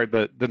we are.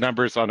 The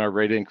numbers on our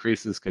rate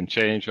increases can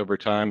change over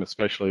time,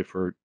 especially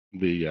for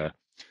the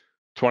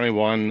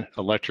 21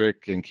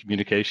 electric and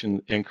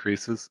communication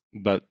increases,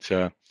 but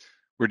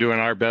we're doing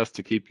our best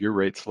to keep your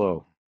rates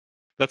low.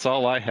 That's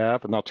all I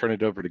have, and I'll turn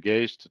it over to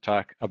Gage to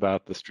talk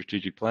about the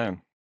strategic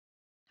plan.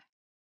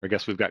 I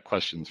guess we've got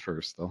questions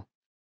first, though.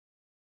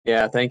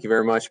 Yeah, thank you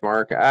very much,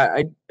 Mark.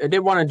 I did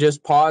want to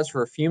just pause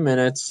for a few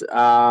minutes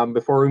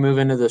before we move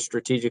into the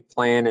strategic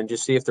plan and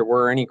just see if there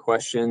were any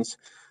questions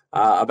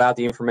about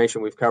the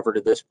information we've covered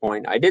at this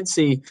point. I did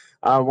see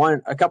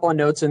a couple of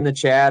notes in the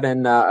chat,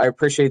 and I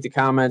appreciate the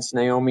comments,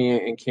 Naomi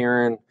and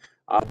Karen.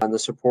 and the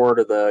support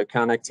of the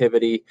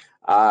connectivity.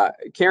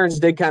 Karen's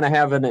did kind of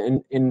have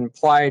an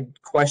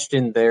implied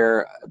question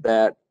there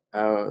that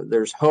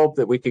there's hope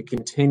that we could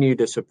continue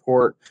to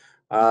support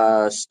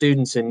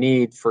students in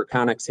need for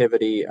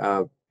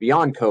connectivity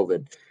beyond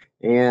COVID.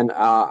 And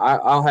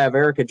I'll have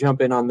Erica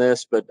jump in on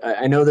this, but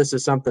I know this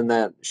is something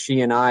that she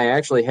and I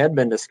actually had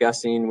been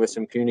discussing with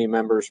some community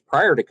members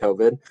prior to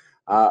COVID,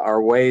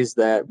 are ways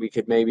that we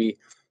could maybe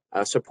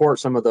support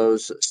some of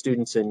those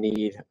students in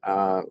need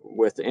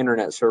with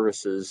internet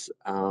services.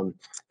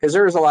 Because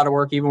there is a lot of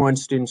work, even when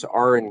students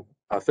are in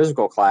a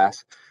physical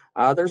class,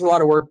 there's a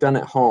lot of work done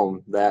at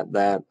home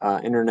that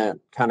internet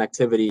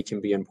connectivity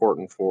can be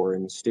important for,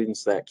 and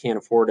students that can't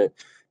afford it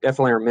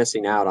definitely are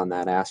missing out on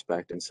that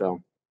aspect. And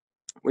so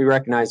we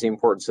recognize the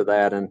importance of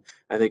that, and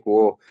I think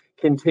we'll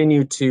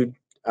continue to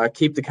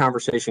keep the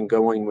conversation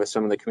going with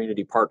some of the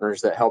community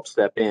partners that help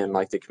step in,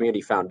 like the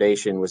Community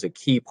Foundation was a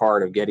key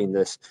part of getting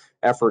this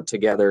effort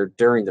together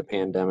during the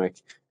pandemic,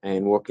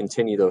 and we'll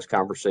continue those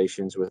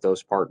conversations with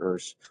those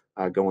partners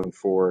going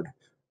forward.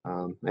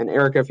 And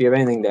Erica, if you have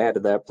anything to add to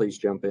that, please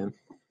jump in.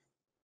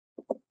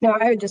 No,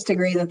 I would just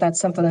agree that that's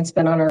something that's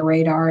been on our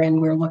radar,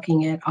 and we're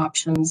looking at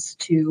options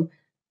to,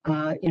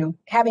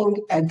 having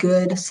a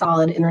good,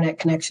 solid internet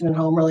connection at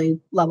home really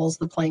levels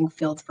the playing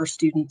field for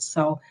students.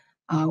 So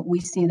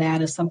we see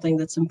that as something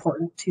that's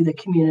important to the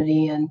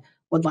community and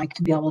would like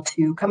to be able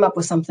to come up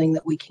with something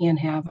that we can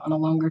have on a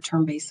longer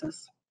term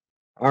basis.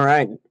 All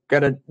right,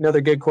 got another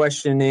good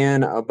question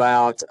in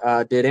about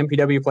did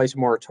MPW place a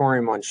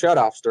moratorium on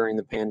shutoffs during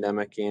the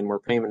pandemic, and were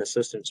payment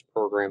assistance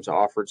programs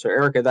offered? So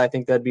Erica, I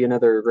think that'd be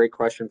another great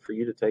question for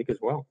you to take as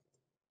well.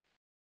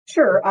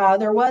 Sure.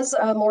 There was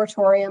a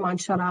moratorium on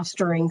shutoffs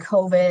during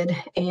COVID,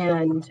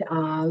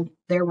 and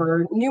there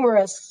were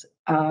numerous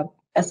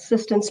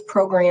assistance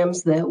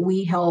programs that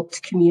we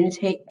helped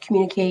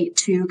communicate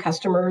to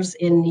customers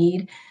in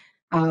need.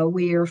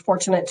 We are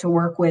fortunate to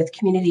work with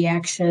Community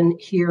Action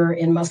here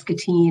in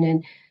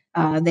Muscatine,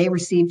 and they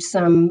received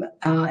some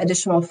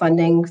additional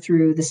funding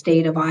through the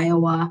state of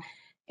Iowa,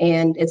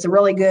 and it's a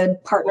really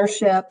good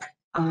partnership.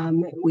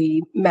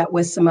 We met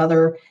with some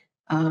other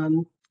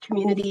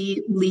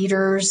community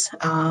leaders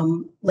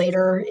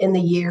later in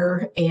the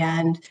year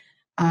and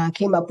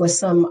came up with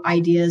some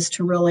ideas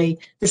to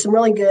there's some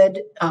really good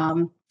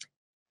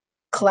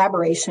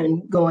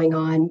collaboration going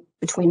on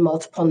between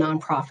multiple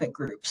nonprofit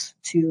groups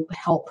to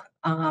help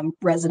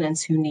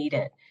residents who need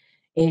it.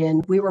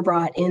 And we were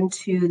brought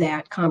into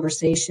that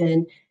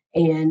conversation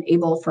and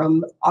able,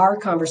 from our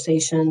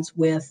conversations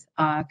with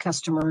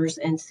customers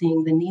and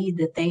seeing the need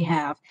that they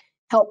have,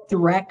 help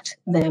direct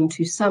them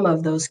to some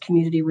of those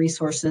community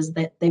resources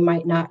that they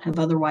might not have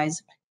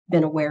otherwise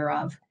been aware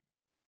of.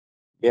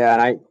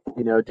 Yeah,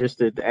 and just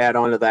to add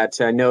on to that,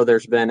 I know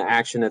there's been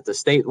action at the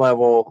state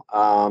level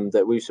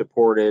that we've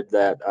supported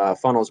that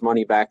funnels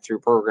money back through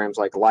programs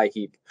like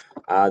LIHEAP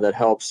that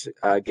helps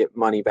get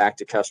money back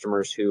to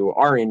customers who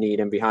are in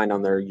need and behind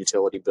on their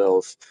utility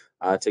bills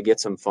to get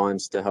some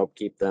funds to help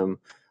keep them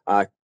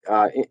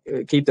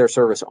keep their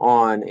service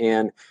on.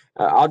 And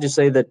I'll just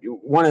say that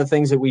one of the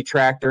things that we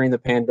tracked during the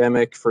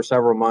pandemic for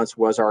several months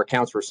was our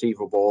accounts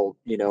receivable,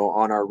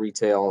 on our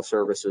retail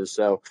services.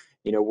 So,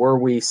 were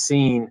we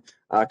seeing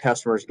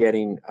customers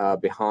getting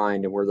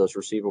behind, and were those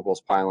receivables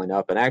piling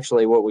up? And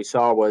actually what we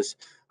saw was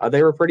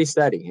they were pretty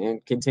steady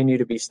and continue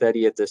to be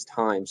steady at this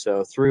time.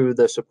 So through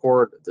the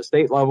support at the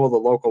state level, the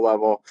local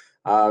level,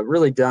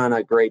 really done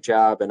a great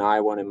job in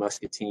Iowa and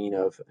Muscatine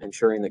of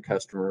ensuring that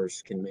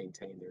customers can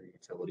maintain their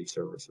utility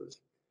services.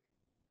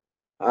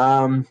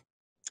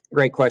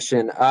 Great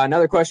question.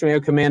 Another question we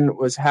have come in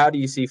was, how do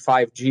you see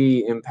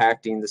 5G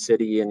impacting the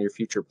city and your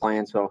future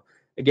plans? So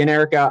again,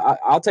 Erica,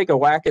 I'll take a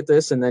whack at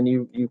this, and then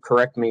you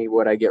correct me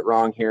what I get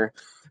wrong here.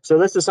 So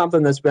this is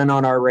something that's been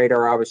on our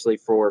radar, obviously,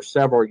 for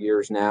several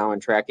years now,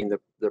 and tracking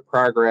the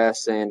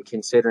progress and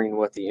considering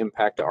what the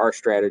impact to our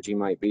strategy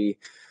might be.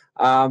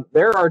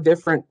 There are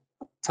different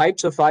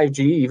types of 5G,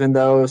 even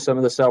though some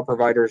of the cell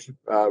providers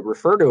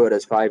refer to it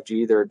as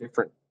 5G. There are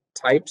different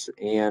types,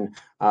 and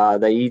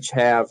they each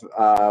have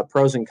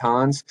pros and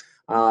cons.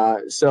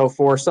 So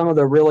for some of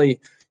the really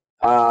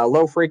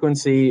low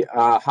frequency,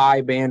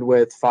 high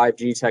bandwidth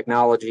 5G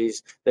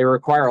technologies, they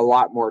require a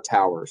lot more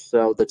towers.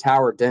 So the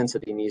tower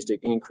density needs to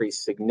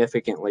increase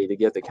significantly to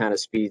get the kind of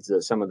speeds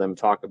that some of them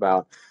talk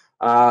about.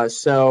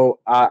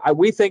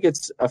 We think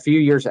it's a few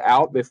years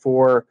out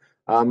before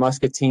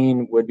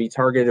Muscatine would be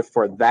targeted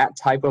for that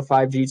type of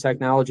 5G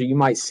technology. You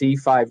might see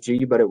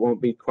 5G, but it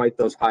won't be quite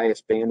those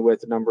highest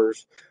bandwidth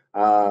numbers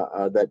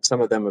that some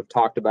of them have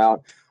talked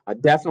about.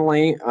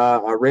 Definitely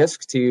a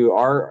risk to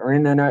our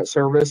internet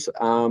service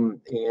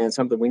and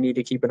something we need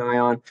to keep an eye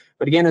on.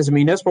 But again, as a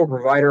municipal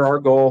provider, our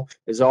goal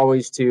is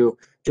always to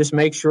just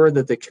make sure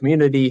that the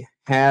community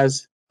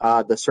has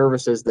the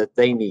services that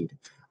they need.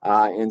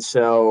 And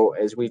so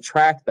as we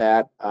track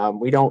that,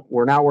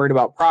 we're not worried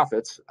about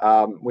profits.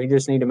 We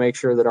just need to make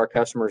sure that our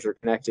customers are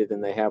connected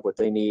and they have what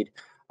they need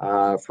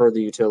for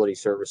the utility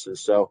services.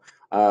 So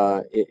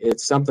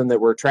it's something that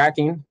we're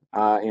tracking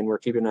and we're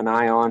keeping an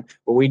eye on.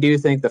 But we do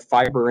think the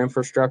fiber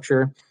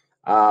infrastructure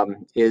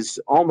is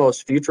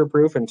almost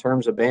future-proof in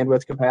terms of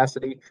bandwidth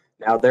capacity.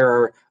 Now, there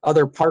are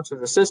other parts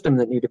of the system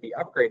that need to be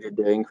upgraded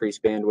to increase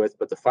bandwidth,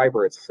 but the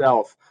fiber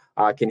itself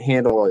can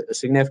handle a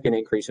significant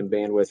increase in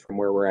bandwidth from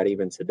where we're at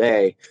even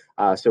today.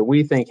 So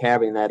we think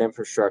having that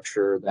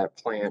infrastructure, that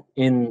plant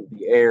in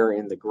the air,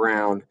 in the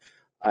ground,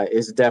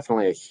 is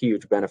definitely a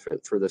huge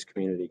benefit for this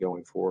community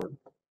going forward.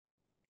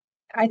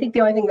 I think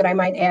the only thing that I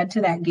might add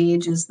to that,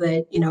 Gage, is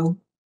that,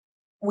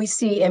 we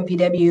see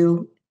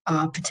MPW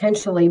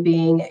potentially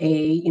being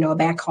a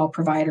backhaul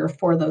provider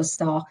for those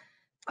cell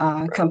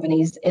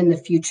companies in the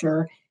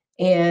future.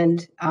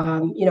 And,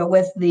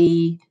 with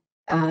the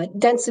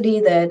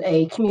density that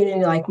a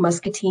community like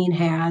Muscatine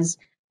has,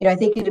 I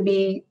think it'd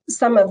be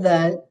some of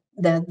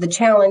the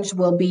challenge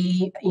will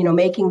be,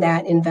 making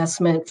that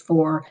investment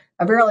for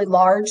a very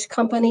large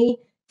company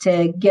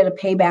to get a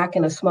payback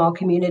in a small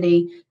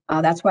community.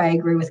 That's why I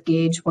agree with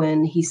Gage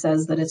when he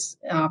says that it's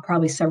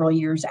probably several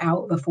years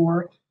out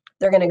before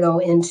they're going to go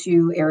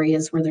into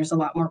areas where there's a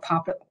lot more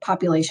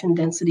population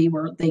density,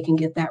 where they can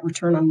get that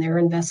return on their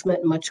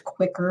investment much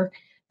quicker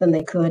than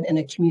they could in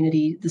a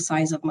community the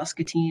size of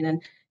Muscatine.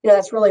 And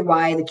that's really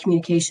why the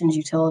communications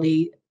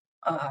utility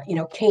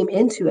came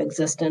into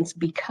existence,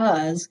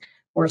 because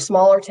we're a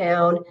smaller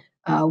town.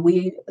 A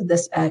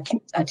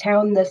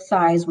town this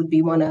size would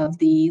be one of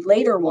the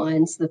later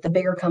ones that the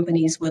bigger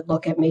companies would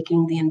look at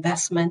making the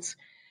investments.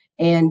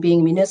 And being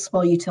a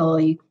municipal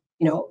utility,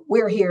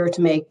 we're here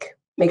to make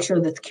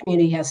sure that the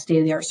community has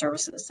state-of-the-art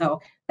services.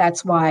 So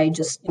that's why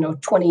just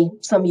 20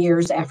 some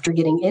years after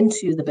getting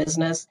into the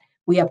business,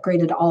 we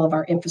upgraded all of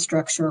our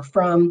infrastructure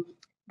from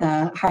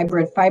the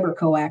hybrid fiber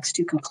coax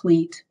to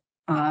complete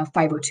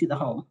fiber to the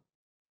home.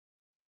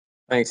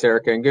 Thanks,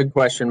 Erica, and good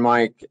question,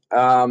 Mike.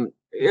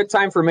 It's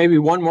time for maybe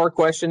one more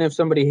question. If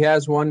somebody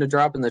has one, to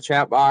drop in the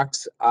chat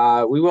box.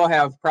 We will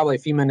have probably a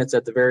few minutes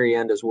at the very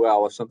end as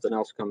well if something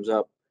else comes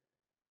up.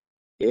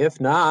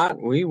 If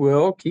not, we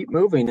will keep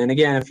moving. And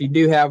again, if you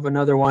do have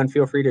another one,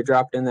 feel free to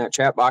drop it in that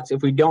chat box.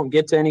 If we don't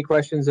get to any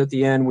questions at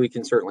the end, we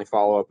can certainly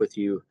follow up with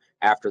you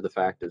after the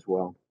fact as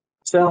well.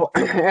 So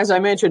as I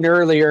mentioned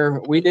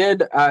earlier, we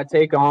did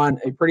take on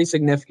a pretty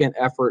significant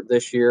effort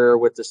this year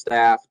with the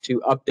staff to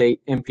update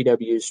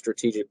MPW's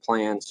strategic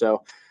plan.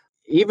 So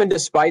even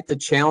despite the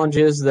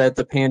challenges that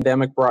the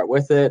pandemic brought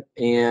with it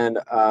and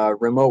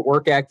remote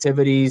work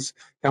activities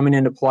coming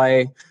into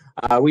play,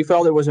 we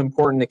felt it was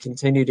important to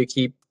continue to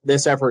keep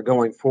this effort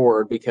going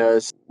forward,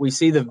 because we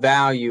see the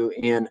value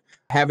in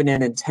having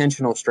an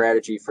intentional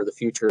strategy for the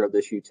future of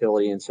this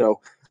utility. And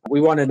so we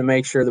wanted to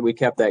make sure that we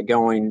kept that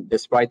going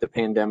despite the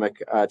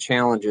pandemic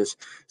challenges.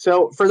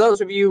 So for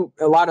those of you,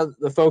 a lot of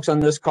the folks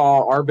on this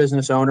call are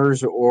business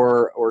owners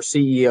or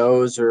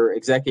CEOs or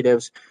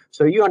executives.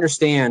 So you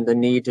understand the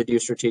need to do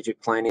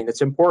strategic planning.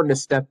 It's important to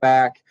step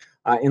back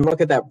and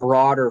look at that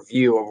broader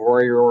view of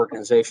where your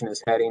organization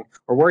is heading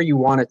or where you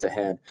want it to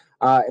head.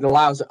 It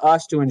allows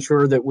us to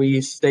ensure that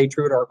we stay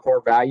true to our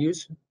core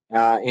values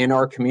and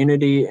our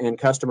community and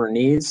customer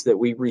needs, that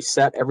we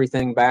reset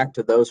everything back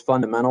to those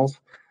fundamentals.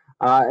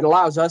 It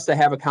allows us to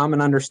have a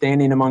common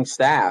understanding among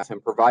staff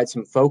and provide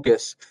some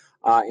focus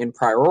and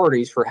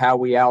priorities for how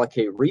we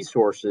allocate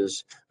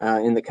resources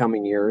in the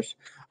coming years.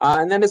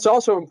 And then it's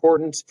also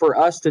important for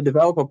us to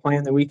develop a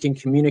plan that we can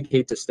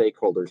communicate to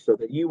stakeholders so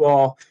that you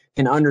all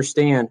can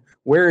understand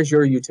where is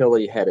your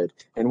utility headed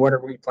and what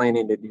are we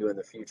planning to do in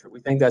the future. We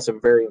think that's a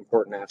very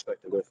important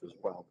aspect of this as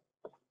well.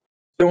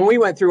 So when we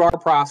went through our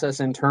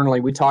process internally,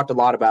 we talked a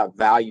lot about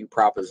value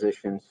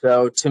propositions.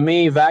 So to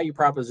me, value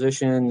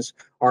propositions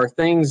are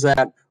things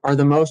that are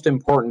the most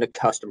important to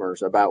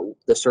customers about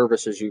the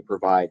services you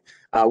provide.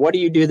 What do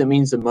you do that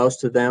means the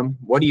most to them?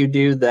 What do you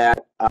do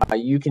that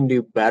you can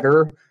do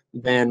better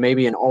than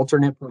maybe an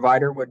alternate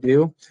provider would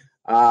do?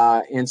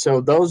 And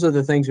so those are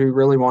the things we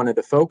really wanted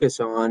to focus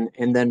on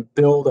and then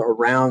build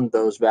around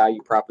those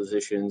value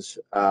propositions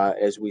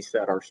as we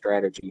set our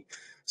strategy.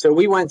 So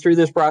we went through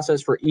this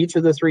process for each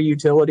of the three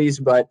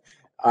utilities, but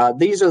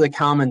these are the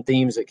common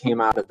themes that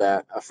came out of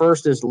that.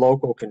 First is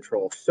local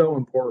control, so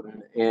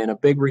important, and a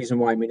big reason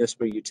why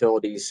municipal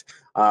utilities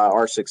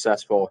are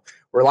successful.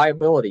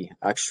 Reliability,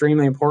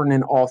 extremely important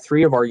in all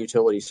three of our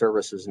utility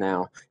services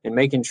now, and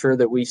making sure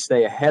that we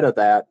stay ahead of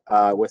that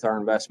with our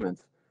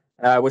investments.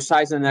 Which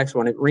ties to the next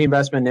one,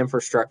 reinvestment in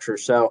infrastructure.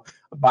 So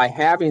by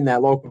having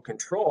that local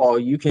control,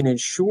 you can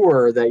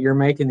ensure that you're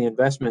making the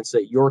investments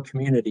that your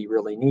community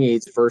really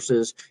needs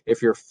versus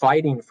if you're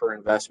fighting for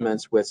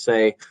investments with,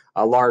 say,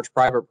 a large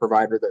private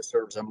provider that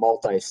serves a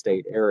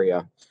multi-state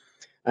area.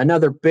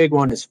 Another big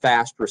one is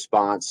fast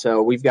response.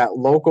 So we've got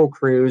local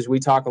crews. We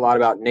talk a lot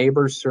about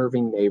neighbors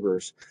serving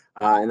neighbors,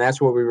 and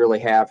that's what we really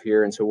have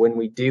here. And so when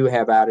we do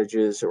have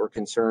outages or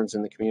concerns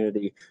in the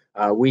community,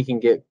 we can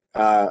get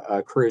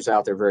crews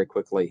out there very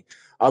quickly.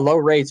 Low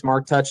rates,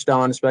 Mark touched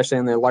on, especially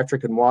on the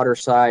electric and water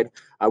side.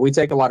 We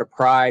take a lot of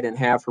pride and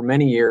have for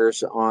many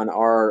years on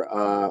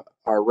our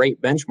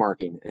rate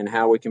benchmarking and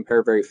how we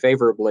compare very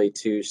favorably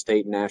to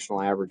state and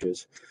national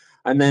averages.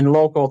 And then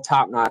local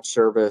top-notch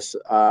service.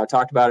 I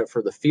talked about it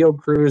for the field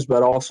crews,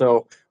 but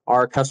also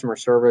our customer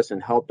service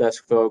and help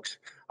desk folks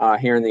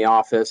here in the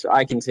office.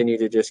 I continue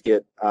to just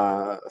get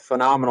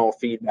phenomenal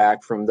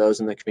feedback from those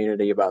in the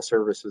community about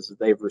services that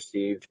they've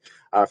received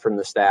from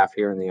the staff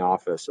here in the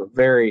office. So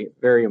very,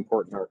 very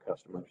important to our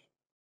customers.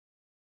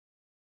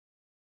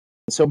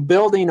 So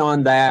building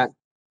on that,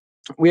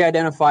 we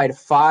identified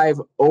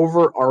 5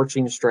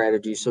 overarching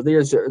strategies. So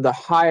these are the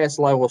highest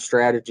level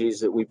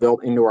strategies that we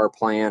built into our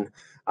plan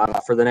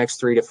for the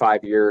next 3 to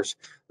 5 years.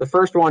 The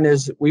first one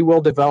is we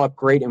will develop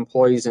great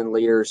employees and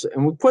leaders.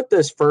 And we put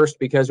this first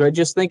because I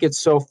just think it's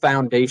so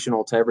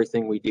foundational to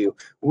everything we do.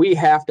 We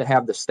have to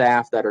have the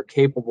staff that are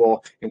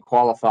capable and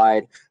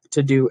qualified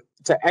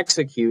to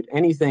execute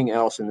anything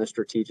else in the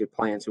strategic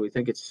plan. So we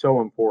think it's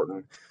so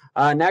important.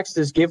 Next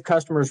is give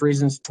customers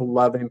reasons to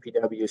love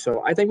MPW.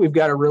 So I think we've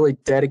got a really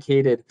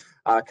dedicated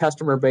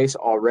customer base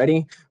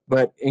already,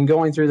 but in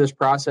going through this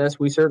process,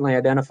 we certainly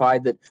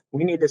identified that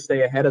we need to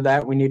stay ahead of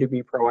that. We need to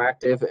be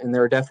proactive, and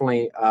there are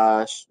definitely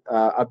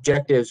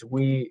objectives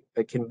we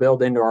can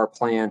build into our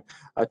plan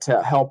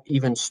to help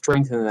even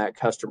strengthen that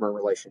customer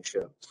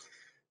relationship.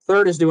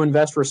 Third is to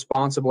invest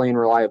responsibly in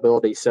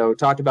reliability. So we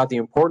talked about the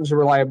importance of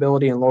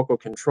reliability and local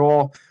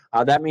control.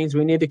 That means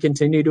we need to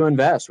continue to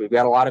invest. We've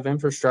got a lot of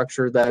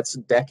infrastructure that's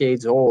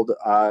decades old,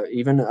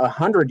 even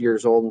 100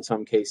 years old in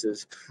some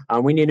cases.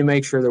 We need to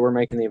make sure that we're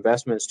making the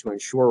investments to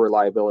ensure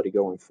reliability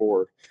going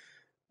forward.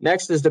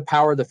 Next is to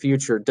power the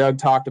future. Doug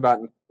talked about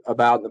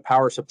the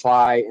power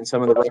supply and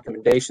some of the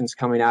recommendations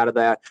coming out of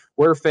that.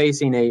 We're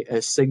facing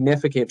a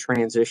significant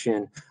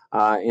transition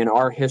in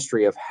our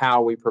history of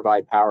how we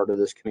provide power to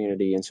this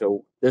community. And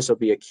so this will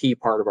be a key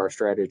part of our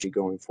strategy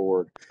going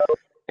forward.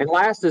 And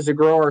last is to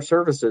grow our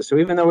services. So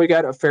even though we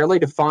got a fairly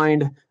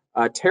defined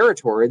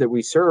territory that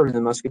we serve in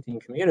the Muscatine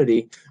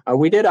community,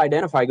 we did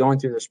identify going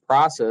through this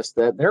process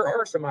that there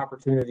are some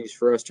opportunities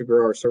for us to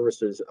grow our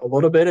services a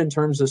little bit in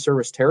terms of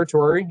service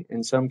territory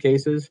in some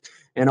cases,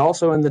 and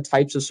also in the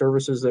types of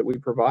services that we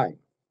provide.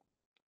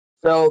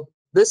 So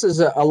this is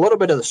a little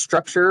bit of the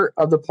structure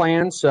of the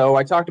plan. So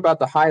I talked about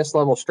the highest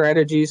level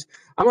strategies.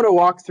 I'm going to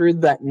walk through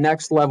that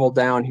next level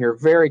down here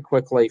very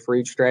quickly for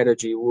each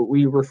strategy, what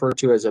we refer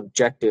to as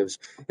objectives.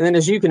 And then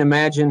as you can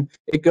imagine,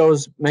 it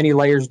goes many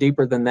layers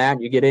deeper than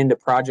that. You get into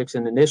projects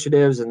and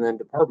initiatives and then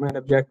department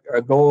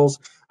goals.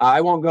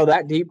 I won't go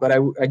that deep, but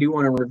I do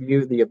want to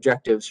review the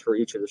objectives for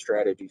each of the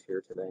strategies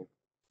here today.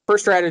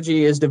 First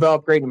strategy is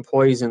develop great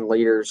employees and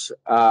leaders.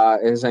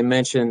 As I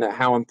mentioned,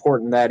 how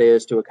important that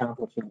is to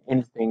accomplishing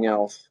anything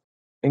else.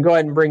 And go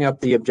ahead and bring up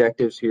the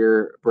objectives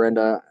here,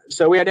 Brenda.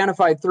 So we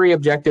identified 3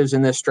 objectives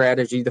in this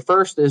strategy. The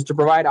first is to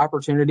provide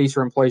opportunities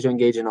for employees to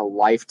engage in a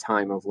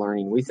lifetime of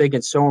learning. We think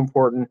it's so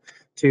important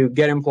to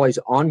get employees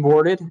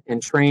onboarded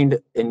and trained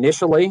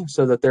initially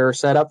so that they're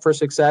set up for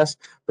success.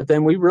 But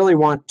then we really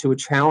want to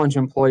challenge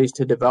employees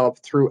to develop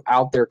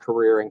throughout their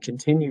career and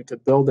continue to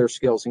build their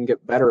skills and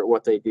get better at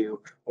what they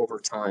do over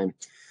time.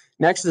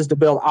 Next is to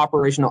build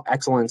operational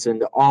excellence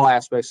into all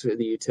aspects of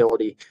the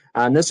utility.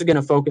 And this is going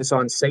to focus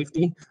on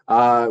safety.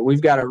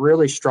 We've got a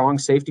really strong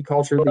safety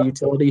culture of the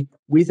utility.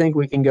 We think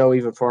we can go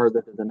even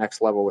farther to the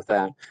next level with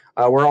that.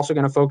 We're also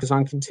going to focus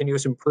on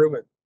continuous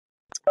improvement.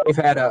 We've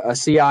had a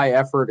CI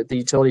effort at the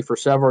utility for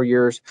several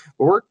years,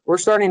 but we're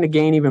starting to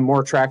gain even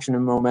more traction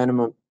and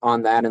momentum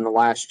on that in the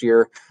last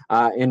year,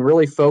 and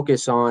really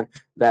focus on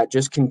that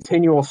just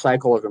continual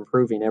cycle of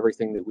improving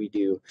everything that we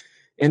do.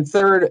 And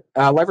third,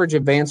 leverage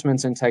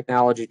advancements in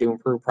technology to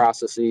improve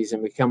processes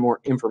and become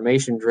more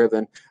information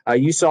driven.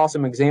 You saw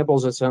some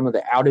examples of some of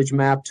the outage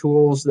map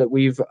tools that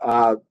we've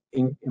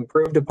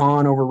improved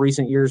upon over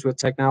recent years with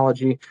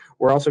technology.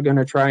 We're also going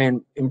to try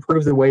and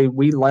improve the way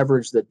we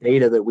leverage the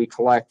data that we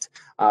collect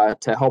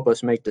to help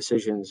us make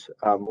decisions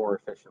more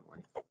efficiently.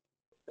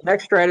 The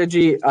next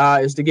strategy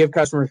is to give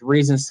customers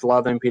reasons to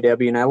love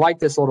MPW. And I like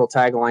this little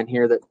tagline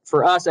here that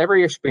for us,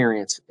 every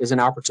experience is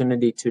an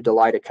opportunity to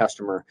delight a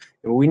customer.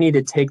 And we need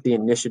to take the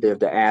initiative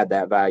to add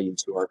that value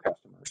to our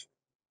customers.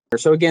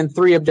 So again,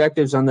 3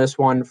 objectives on this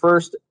one.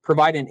 First,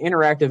 provide an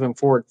interactive and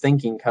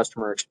forward-thinking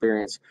customer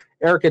experience.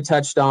 Erica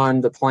touched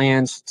on the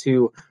plans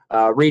to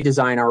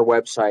redesign our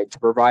website to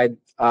provide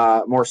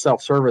more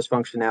self-service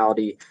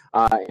functionality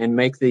and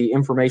make the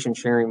information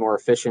sharing more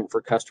efficient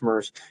for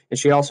customers. And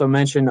she also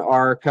mentioned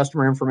our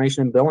customer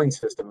information and billing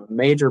system, a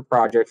major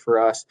project for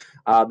us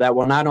that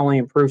will not only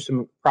improve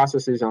some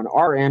processes on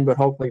our end, but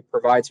hopefully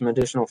provide some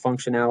additional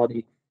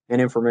functionality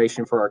and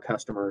information for our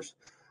customers.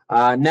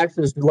 Next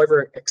is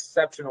deliver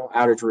exceptional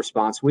outage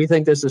response. We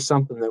think this is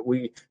something that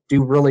we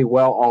do really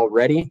well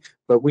already,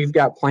 but we've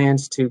got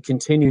plans to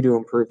continue to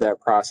improve that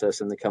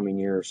process in the coming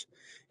years.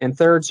 And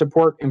third,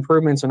 support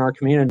improvements in our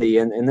community.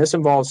 And this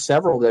involves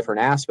several different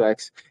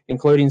aspects,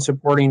 including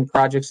supporting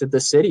projects that the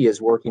city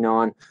is working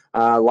on,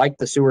 like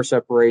the sewer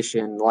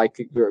separation, like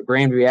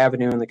Grandview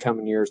Avenue in the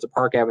coming years, the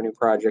Park Avenue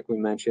project we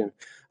mentioned.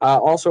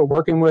 Also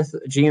working with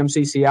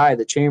GMCCI,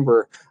 the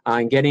chamber,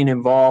 and getting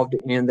involved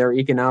in their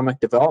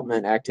economic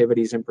development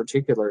activities in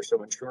particular.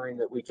 So ensuring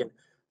that we can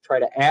try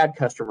to add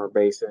customer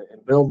base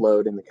and build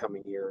load in the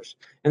coming years.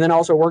 And then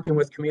also working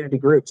with community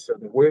groups so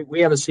that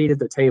we have a seat at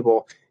the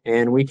table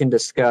and we can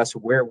discuss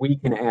where we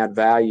can add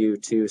value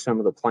to some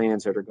of the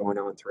plans that are going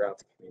on throughout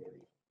the community.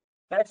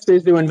 Next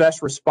is to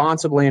invest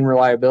responsibly in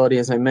reliability.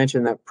 As I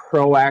mentioned, that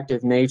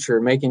proactive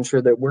nature, making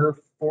sure that we're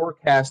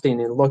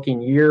forecasting and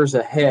looking years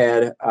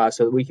ahead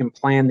so that we can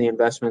plan the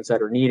investments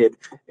that are needed.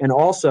 And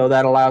also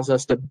that allows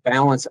us to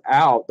balance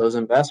out those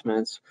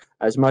investments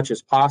as much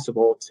as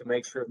possible to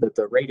make sure that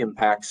the rate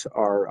impacts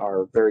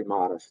are very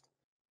modest.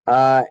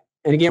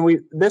 And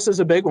again, this is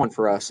a big one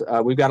for us.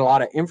 We've got a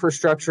lot of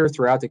infrastructure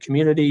throughout the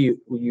community.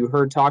 You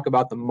heard talk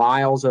about the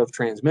miles of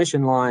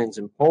transmission lines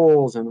and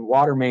poles and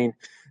water main.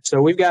 So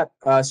we've got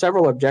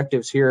several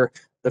objectives here.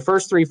 The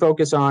first three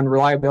focus on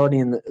reliability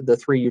in the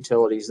three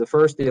utilities. The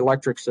first, the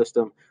electric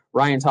system.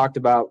 Ryan talked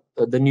about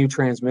the new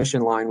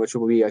transmission line, which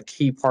will be a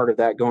key part of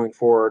that going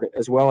forward,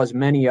 as well as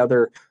many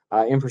other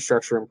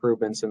infrastructure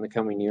improvements in the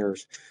coming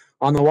years.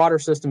 On the water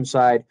system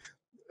side,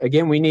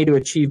 again, we need to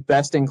achieve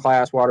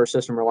best-in-class water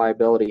system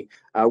reliability.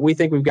 We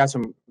think we've got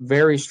some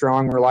very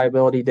strong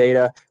reliability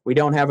data. We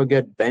don't have a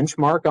good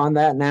benchmark on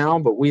that now,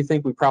 but we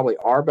think we probably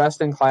are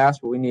best-in-class,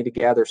 but we need to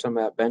gather some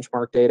of that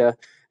benchmark data.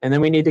 And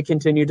then we need to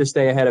continue to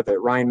stay ahead of it.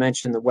 Ryan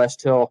mentioned the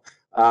West Hill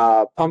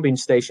pumping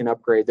station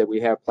upgrade that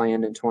we have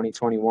planned in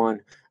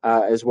 2021,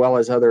 as well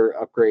as other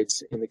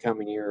upgrades in the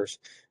coming years.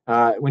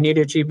 We need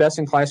to achieve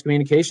best-in-class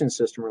communication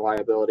system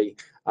reliability.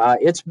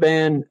 It's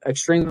been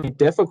extremely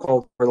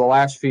difficult for the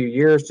last few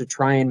years to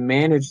try and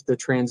manage the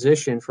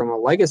transition from a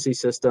legacy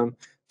system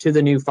to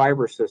the new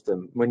fiber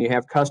system when you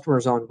have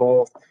customers on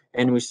both.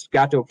 And we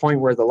got to a point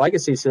where the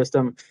legacy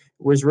system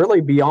was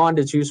really beyond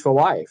its useful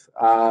life.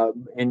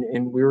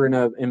 And we were in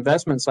an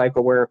investment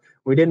cycle where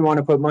we didn't want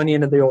to put money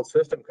into the old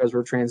system because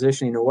we're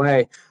transitioning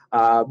away.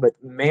 But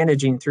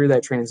managing through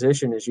that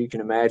transition, as you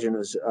can imagine,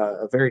 was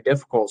very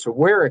difficult. So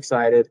we're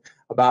excited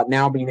about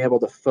now being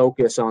able to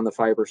focus on the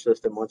fiber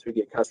system once we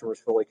get customers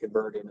fully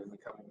converted in the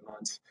coming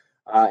months,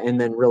 and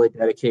then really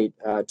dedicate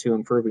to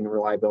improving the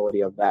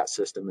reliability of that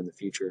system in the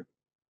future.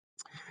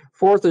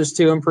 Fourth is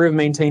to improve and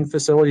maintain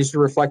facilities to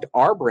reflect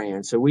our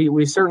brand. So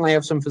we certainly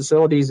have some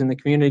facilities in the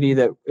community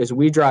that as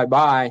we drive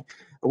by,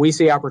 we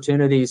see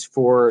opportunities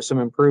for some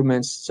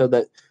improvements so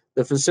that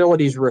the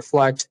facilities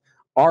reflect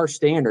our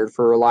standard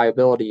for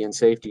reliability and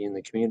safety in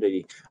the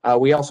community.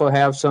 We also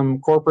have some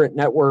corporate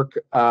network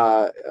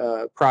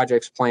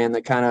projects planned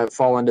that kind of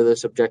fall into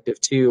this objective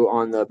too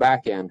on the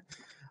back end.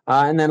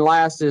 And then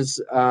last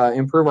is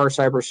improve our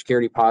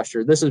cybersecurity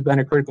posture. This has been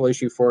a critical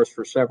issue for us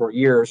for several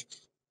years,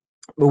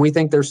 but we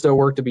think there's still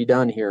work to be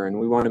done here, and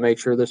we want to make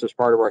sure this is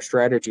part of our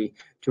strategy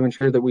to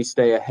ensure that we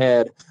stay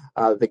ahead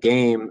of the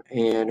game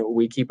and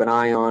we keep an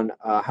eye on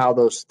how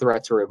those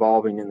threats are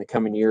evolving in the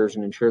coming years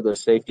and ensure the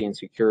safety and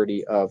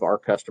security of our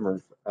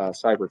customers'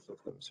 cyber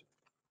systems.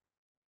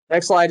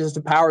 Next slide is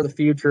to power the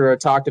future. I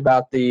talked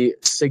about the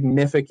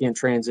significant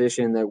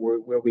transition that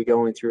we'll be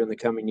going through in the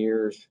coming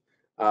years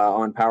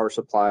on power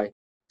supply.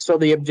 So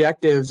the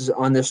objectives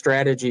on this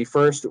strategy,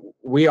 first,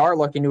 we are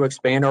looking to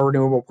expand our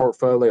renewable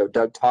portfolio.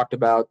 Doug talked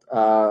about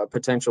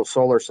potential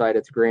solar site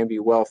at the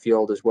Grandview well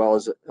field, as well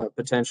as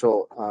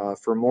potential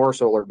for more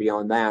solar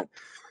beyond that.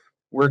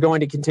 We're going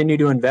to continue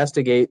to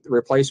investigate the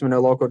replacement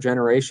of local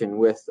generation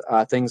with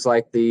things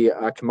like the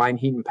combined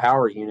heat and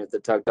power unit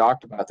that Doug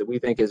talked about, that we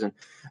think is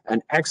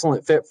an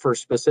excellent fit for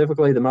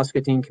specifically the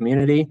Muscatine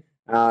community.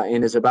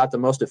 And is about the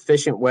most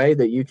efficient way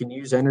that you can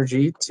use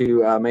energy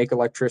to make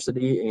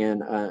electricity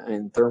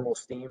and thermal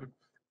steam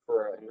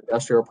for an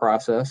industrial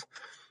process.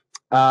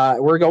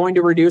 We're going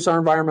to reduce our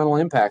environmental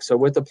impact. So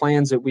with the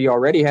plans that we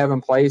already have in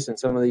place and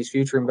some of these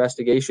future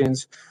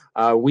investigations,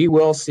 we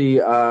will see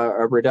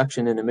a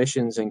reduction in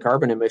emissions and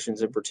carbon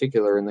emissions in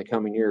particular in the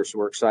coming years. So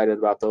we're excited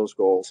about those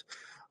goals.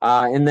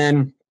 And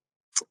then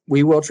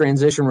we will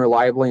transition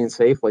reliably and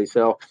safely.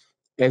 So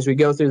as we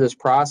go through this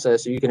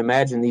process, you can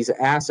imagine these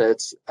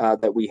assets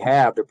that we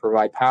have to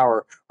provide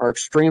power are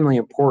extremely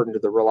important to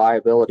the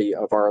reliability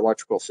of our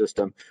electrical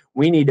system.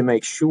 We need to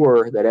make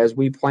sure that as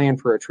we plan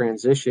for a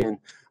transition,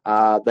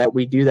 that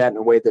we do that in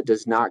a way that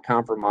does not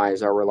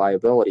compromise our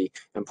reliability.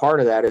 And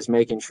part of that is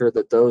making sure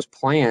that those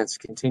plants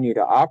continue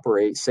to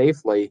operate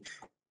safely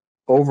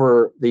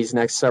over these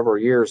next several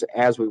years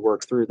as we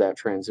work through that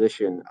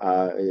transition.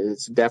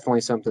 It's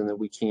definitely something that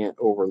we can't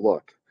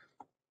overlook.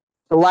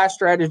 The last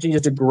strategy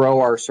is to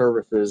grow our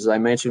services. As I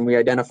mentioned, we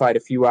identified a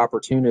few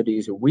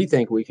opportunities. We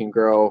think we can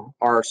grow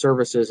our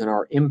services and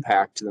our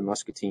impact to the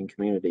Muscatine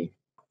community.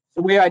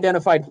 So we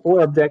identified 4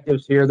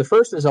 objectives here. The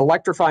first is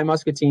Electrify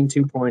Muscatine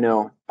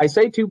 2.0. I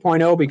say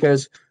 2.0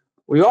 because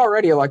we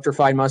already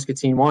electrified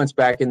Muscatine once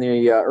back in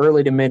the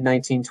early to mid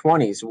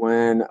 1920s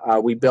when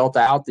we built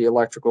out the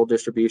electrical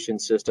distribution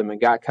system and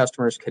got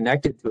customers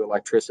connected to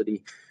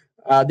electricity.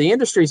 The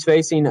industry is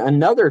facing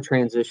another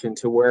transition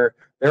to where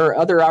there are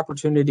other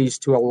opportunities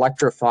to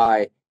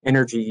electrify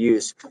energy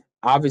use.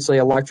 Obviously,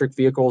 electric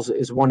vehicles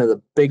is one of the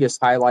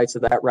biggest highlights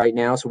of that right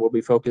now, so we'll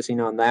be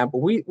focusing on that. But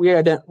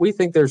we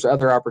think there's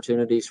other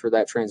opportunities for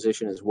that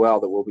transition as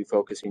well that we'll be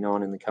focusing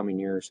on in the coming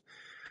years.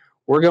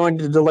 We're going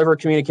to deliver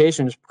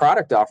communications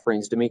product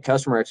offerings to meet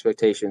customer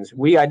expectations.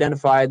 We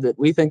identified that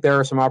we think there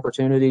are some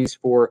opportunities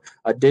for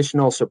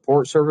additional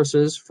support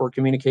services for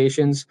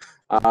communications,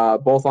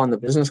 both on the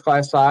business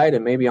class side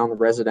and maybe on the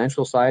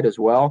residential side as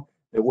well,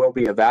 that we'll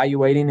be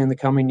evaluating in the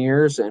coming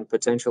years and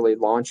potentially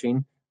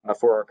launching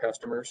for our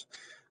customers.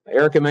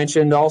 Erica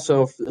mentioned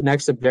also the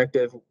next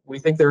objective. We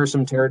think there are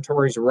some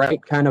territories right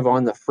kind of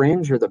on the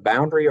fringe or the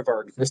boundary of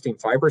our existing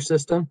fiber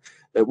system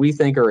that we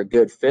think are a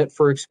good fit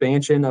for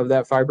expansion of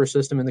that fiber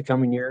system in the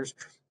coming years.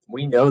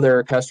 We know there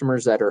are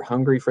customers that are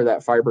hungry for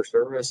that fiber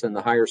service and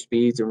the higher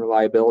speeds and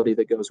reliability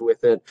that goes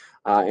with it.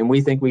 And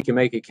we think we can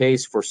make a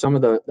case for some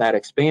of that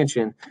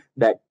expansion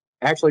that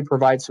actually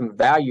provides some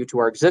value to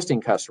our existing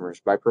customers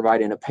by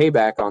providing a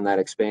payback on that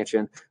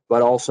expansion,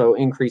 but also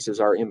increases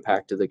our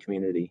impact to the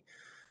community.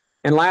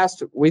 And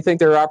last, we think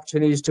there are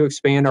opportunities to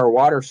expand our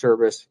water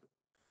service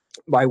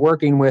by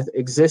working with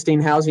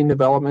existing housing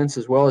developments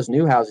as well as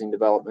new housing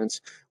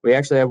developments. We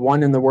actually have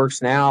one in the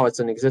works now. It's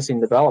an existing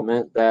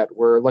development that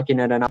we're looking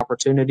at an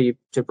opportunity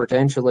to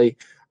potentially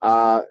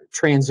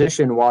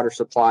transition water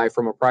supply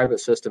from a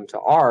private system to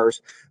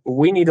ours.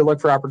 We need to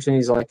look for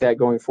opportunities like that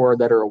going forward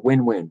that are a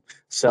win-win.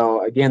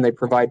 So again, they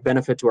provide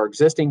benefit to our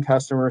existing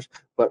customers,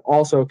 but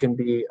also can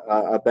be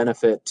a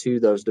benefit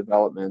to those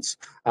developments.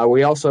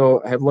 We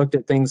also have looked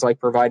at things like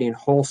providing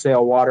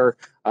wholesale water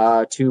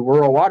to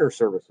rural water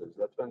services.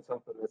 That's been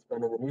something that's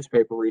been in the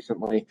newspaper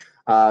recently.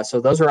 So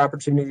those are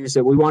opportunities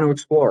that we want to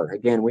explore.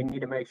 Again, we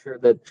need to make sure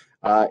that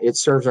it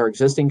serves our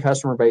existing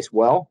customer base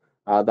well.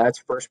 That's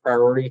first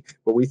priority,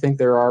 but we think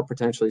there are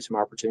potentially some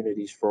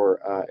opportunities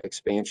for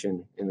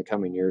expansion in the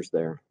coming years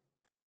there.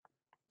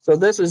 So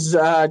this is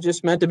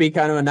just meant to be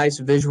kind of a nice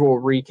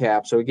visual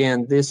recap. So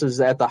again, this is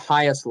at the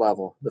highest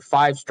level, the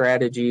 5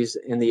 strategies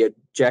and the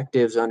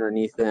objectives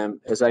underneath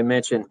them. As I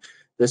mentioned,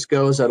 this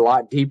goes a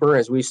lot deeper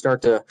as we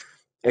start to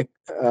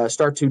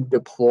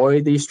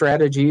deploy these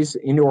strategies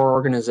into our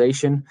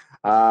organization.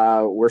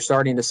 We're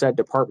starting to set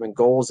department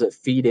goals that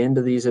feed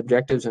into these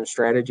objectives and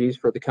strategies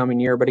for the coming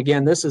year. But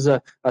again, this is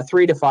a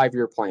 3 to 5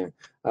 year plan.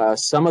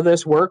 Some of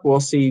this work we'll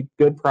see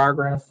good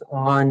progress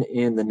on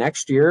in the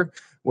next year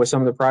with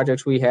some of the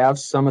projects we have.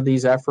 Some of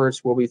these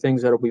efforts will be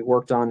things that will be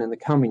worked on in the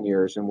coming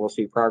years, and we'll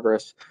see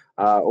progress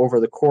over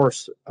the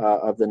course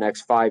of the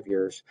next 5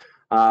 years.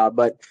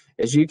 But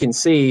as you can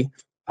see,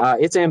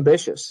 it's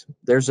ambitious.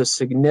 There's a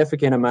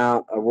significant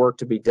amount of work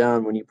to be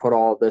done when you put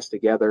all of this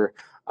together.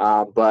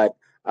 But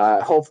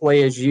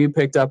hopefully, as you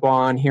picked up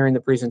on hearing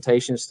the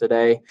presentations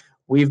today,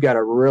 we've got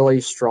a really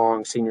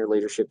strong senior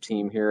leadership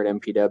team here at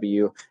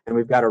MPW, and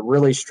we've got a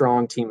really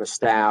strong team of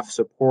staff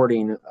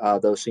supporting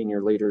those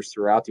senior leaders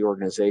throughout the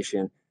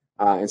organization.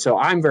 And so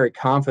I'm very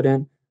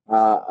confident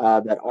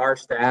that our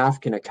staff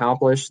can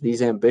accomplish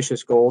these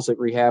ambitious goals that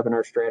we have in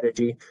our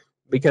strategy,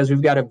 because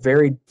we've got a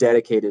very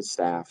dedicated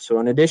staff. So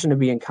in addition to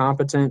being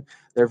competent,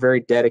 they're very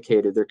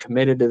dedicated. They're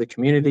committed to the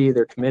community.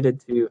 They're committed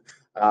to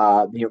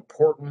the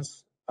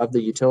importance of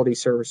the utility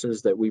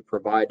services that we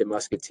provide to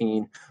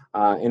Muscatine.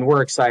 And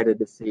we're excited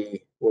to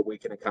see what we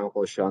can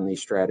accomplish on these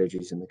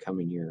strategies in the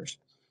coming years.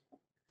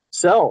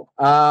 So,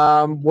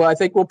 well, I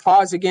think we'll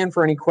pause again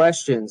for any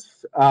questions.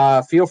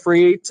 Feel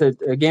free to,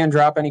 again,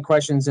 drop any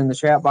questions in the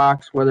chat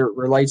box, whether it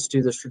relates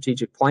to the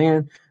strategic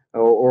plan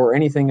or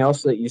anything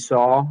else that you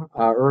saw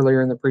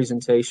earlier in the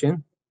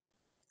presentation.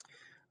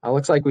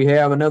 Looks like we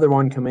have another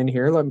one come in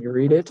here. Let me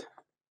read it.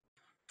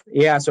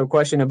 Yeah, so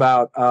question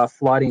about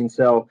flooding.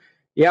 So,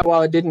 yeah,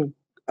 while it didn't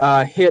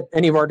hit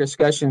any of our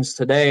discussions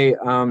today,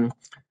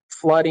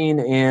 flooding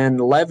and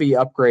levee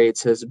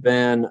upgrades has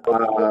been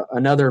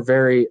another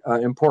very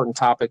important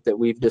topic that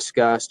we've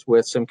discussed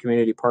with some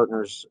community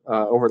partners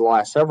over the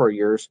last several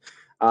years.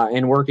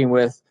 And working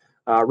with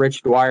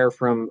Rich Dwyer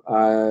from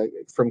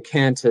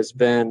Kent has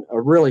been a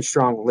really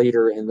strong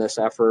leader in this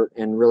effort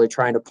and really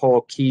trying to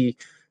pull key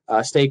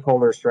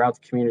stakeholders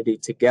throughout the community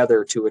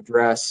together to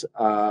address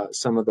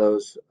some of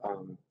those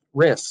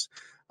risks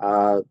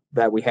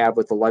that we have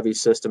with the levee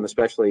system,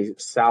 especially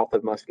south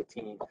of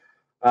Muscatine.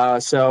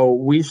 So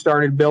we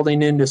started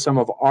building into some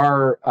of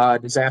our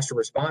disaster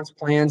response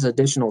plans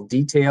additional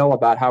detail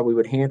about how we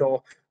would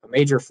handle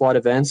major flood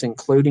events,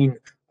 including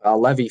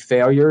levee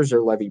failures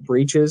or levee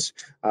breaches.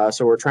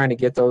 So we're trying to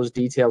get those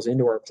details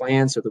into our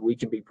plan so that we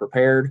can be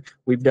prepared.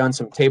 We've done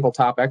some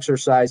tabletop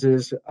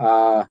exercises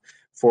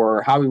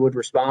for how we would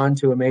respond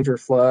to a major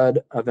flood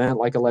event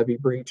like a levee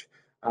breach,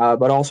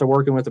 but also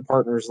working with the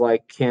partners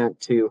like Kent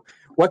to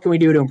what can we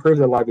do to improve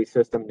the levee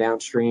system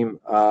downstream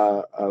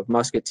of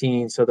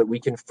Muscatine so that we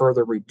can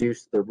further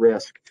reduce the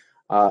risk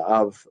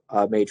of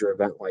a major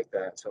event like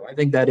that. So I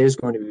think that is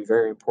going to be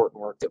very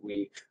important work that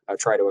we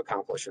try to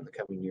accomplish in the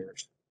coming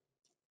years.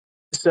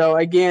 So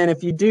again,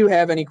 if you do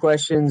have any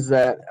questions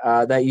that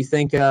that you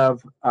think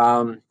of,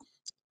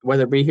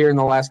 whether it be here in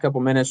the last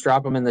couple minutes,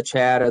 drop them in the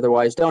chat.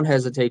 Otherwise, don't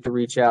hesitate to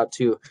reach out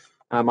to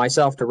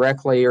myself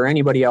directly or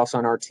anybody else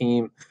on our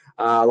team.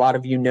 A lot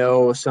of you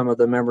know some of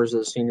the members of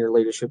the senior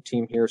leadership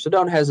team here, so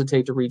don't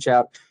hesitate to reach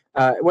out.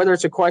 Whether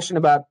it's a question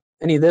about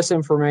any of this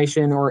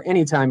information, or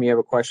anytime you have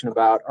a question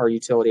about our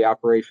utility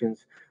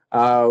operations,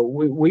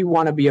 we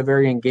want to be a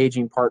very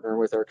engaging partner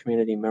with our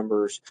community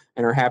members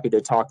and are happy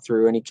to talk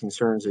through any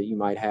concerns that you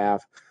might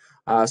have.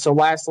 So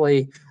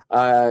lastly,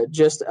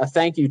 just a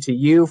thank you to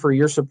you for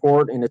your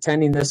support in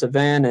attending this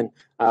event, and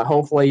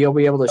hopefully you'll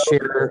be able to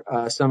share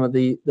some of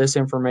this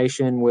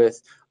information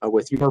with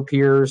your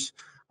peers.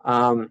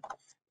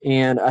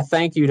 And a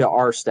thank you to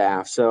our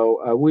staff.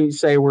 So we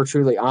say we're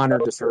truly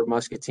honored to serve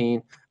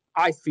Muscatine.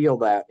 I feel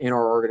that in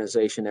our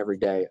organization every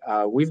day.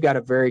 We've got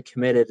a very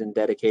committed and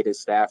dedicated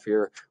staff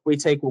here. We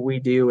take what we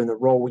do and the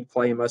role we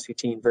play in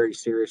Muscatine very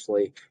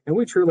seriously, and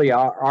we truly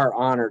are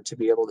honored to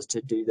be able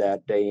to do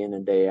that day in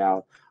and day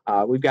out.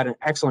 We've got an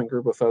excellent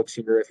group of folks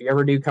here. If you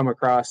ever do come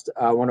across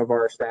one of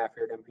our staff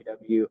here at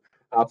MPW,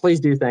 please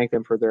do thank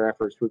them for their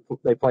efforts.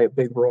 They play a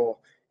big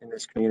role in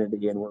this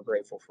community, and we're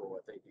grateful for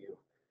what they do.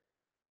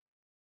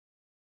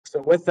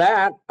 So with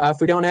that,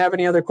 if we don't have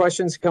any other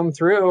questions come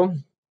through,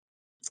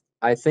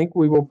 I think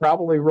we will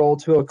probably roll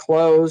to a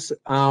close.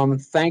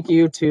 Thank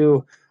you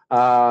to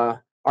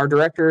our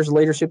directors,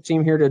 leadership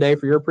team here today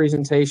for your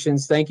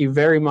presentations. Thank you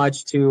very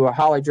much to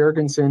Holly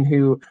Jurgensen,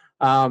 who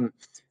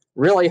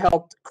really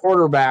helped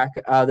quarterback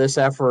this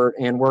effort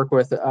and work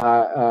with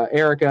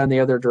Erica and the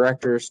other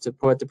directors to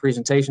put the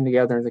presentation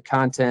together and the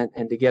content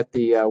and to get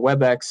the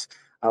WebEx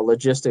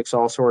logistics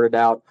all sorted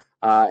out.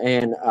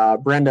 And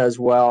Brenda as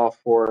well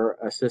for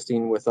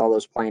assisting with all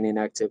those planning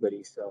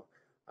activities. So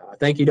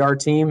thank you to our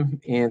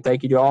team, and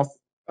thank you to all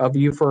of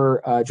you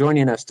for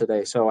joining us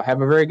today. So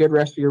have a very good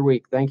rest of your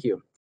week. Thank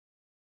you.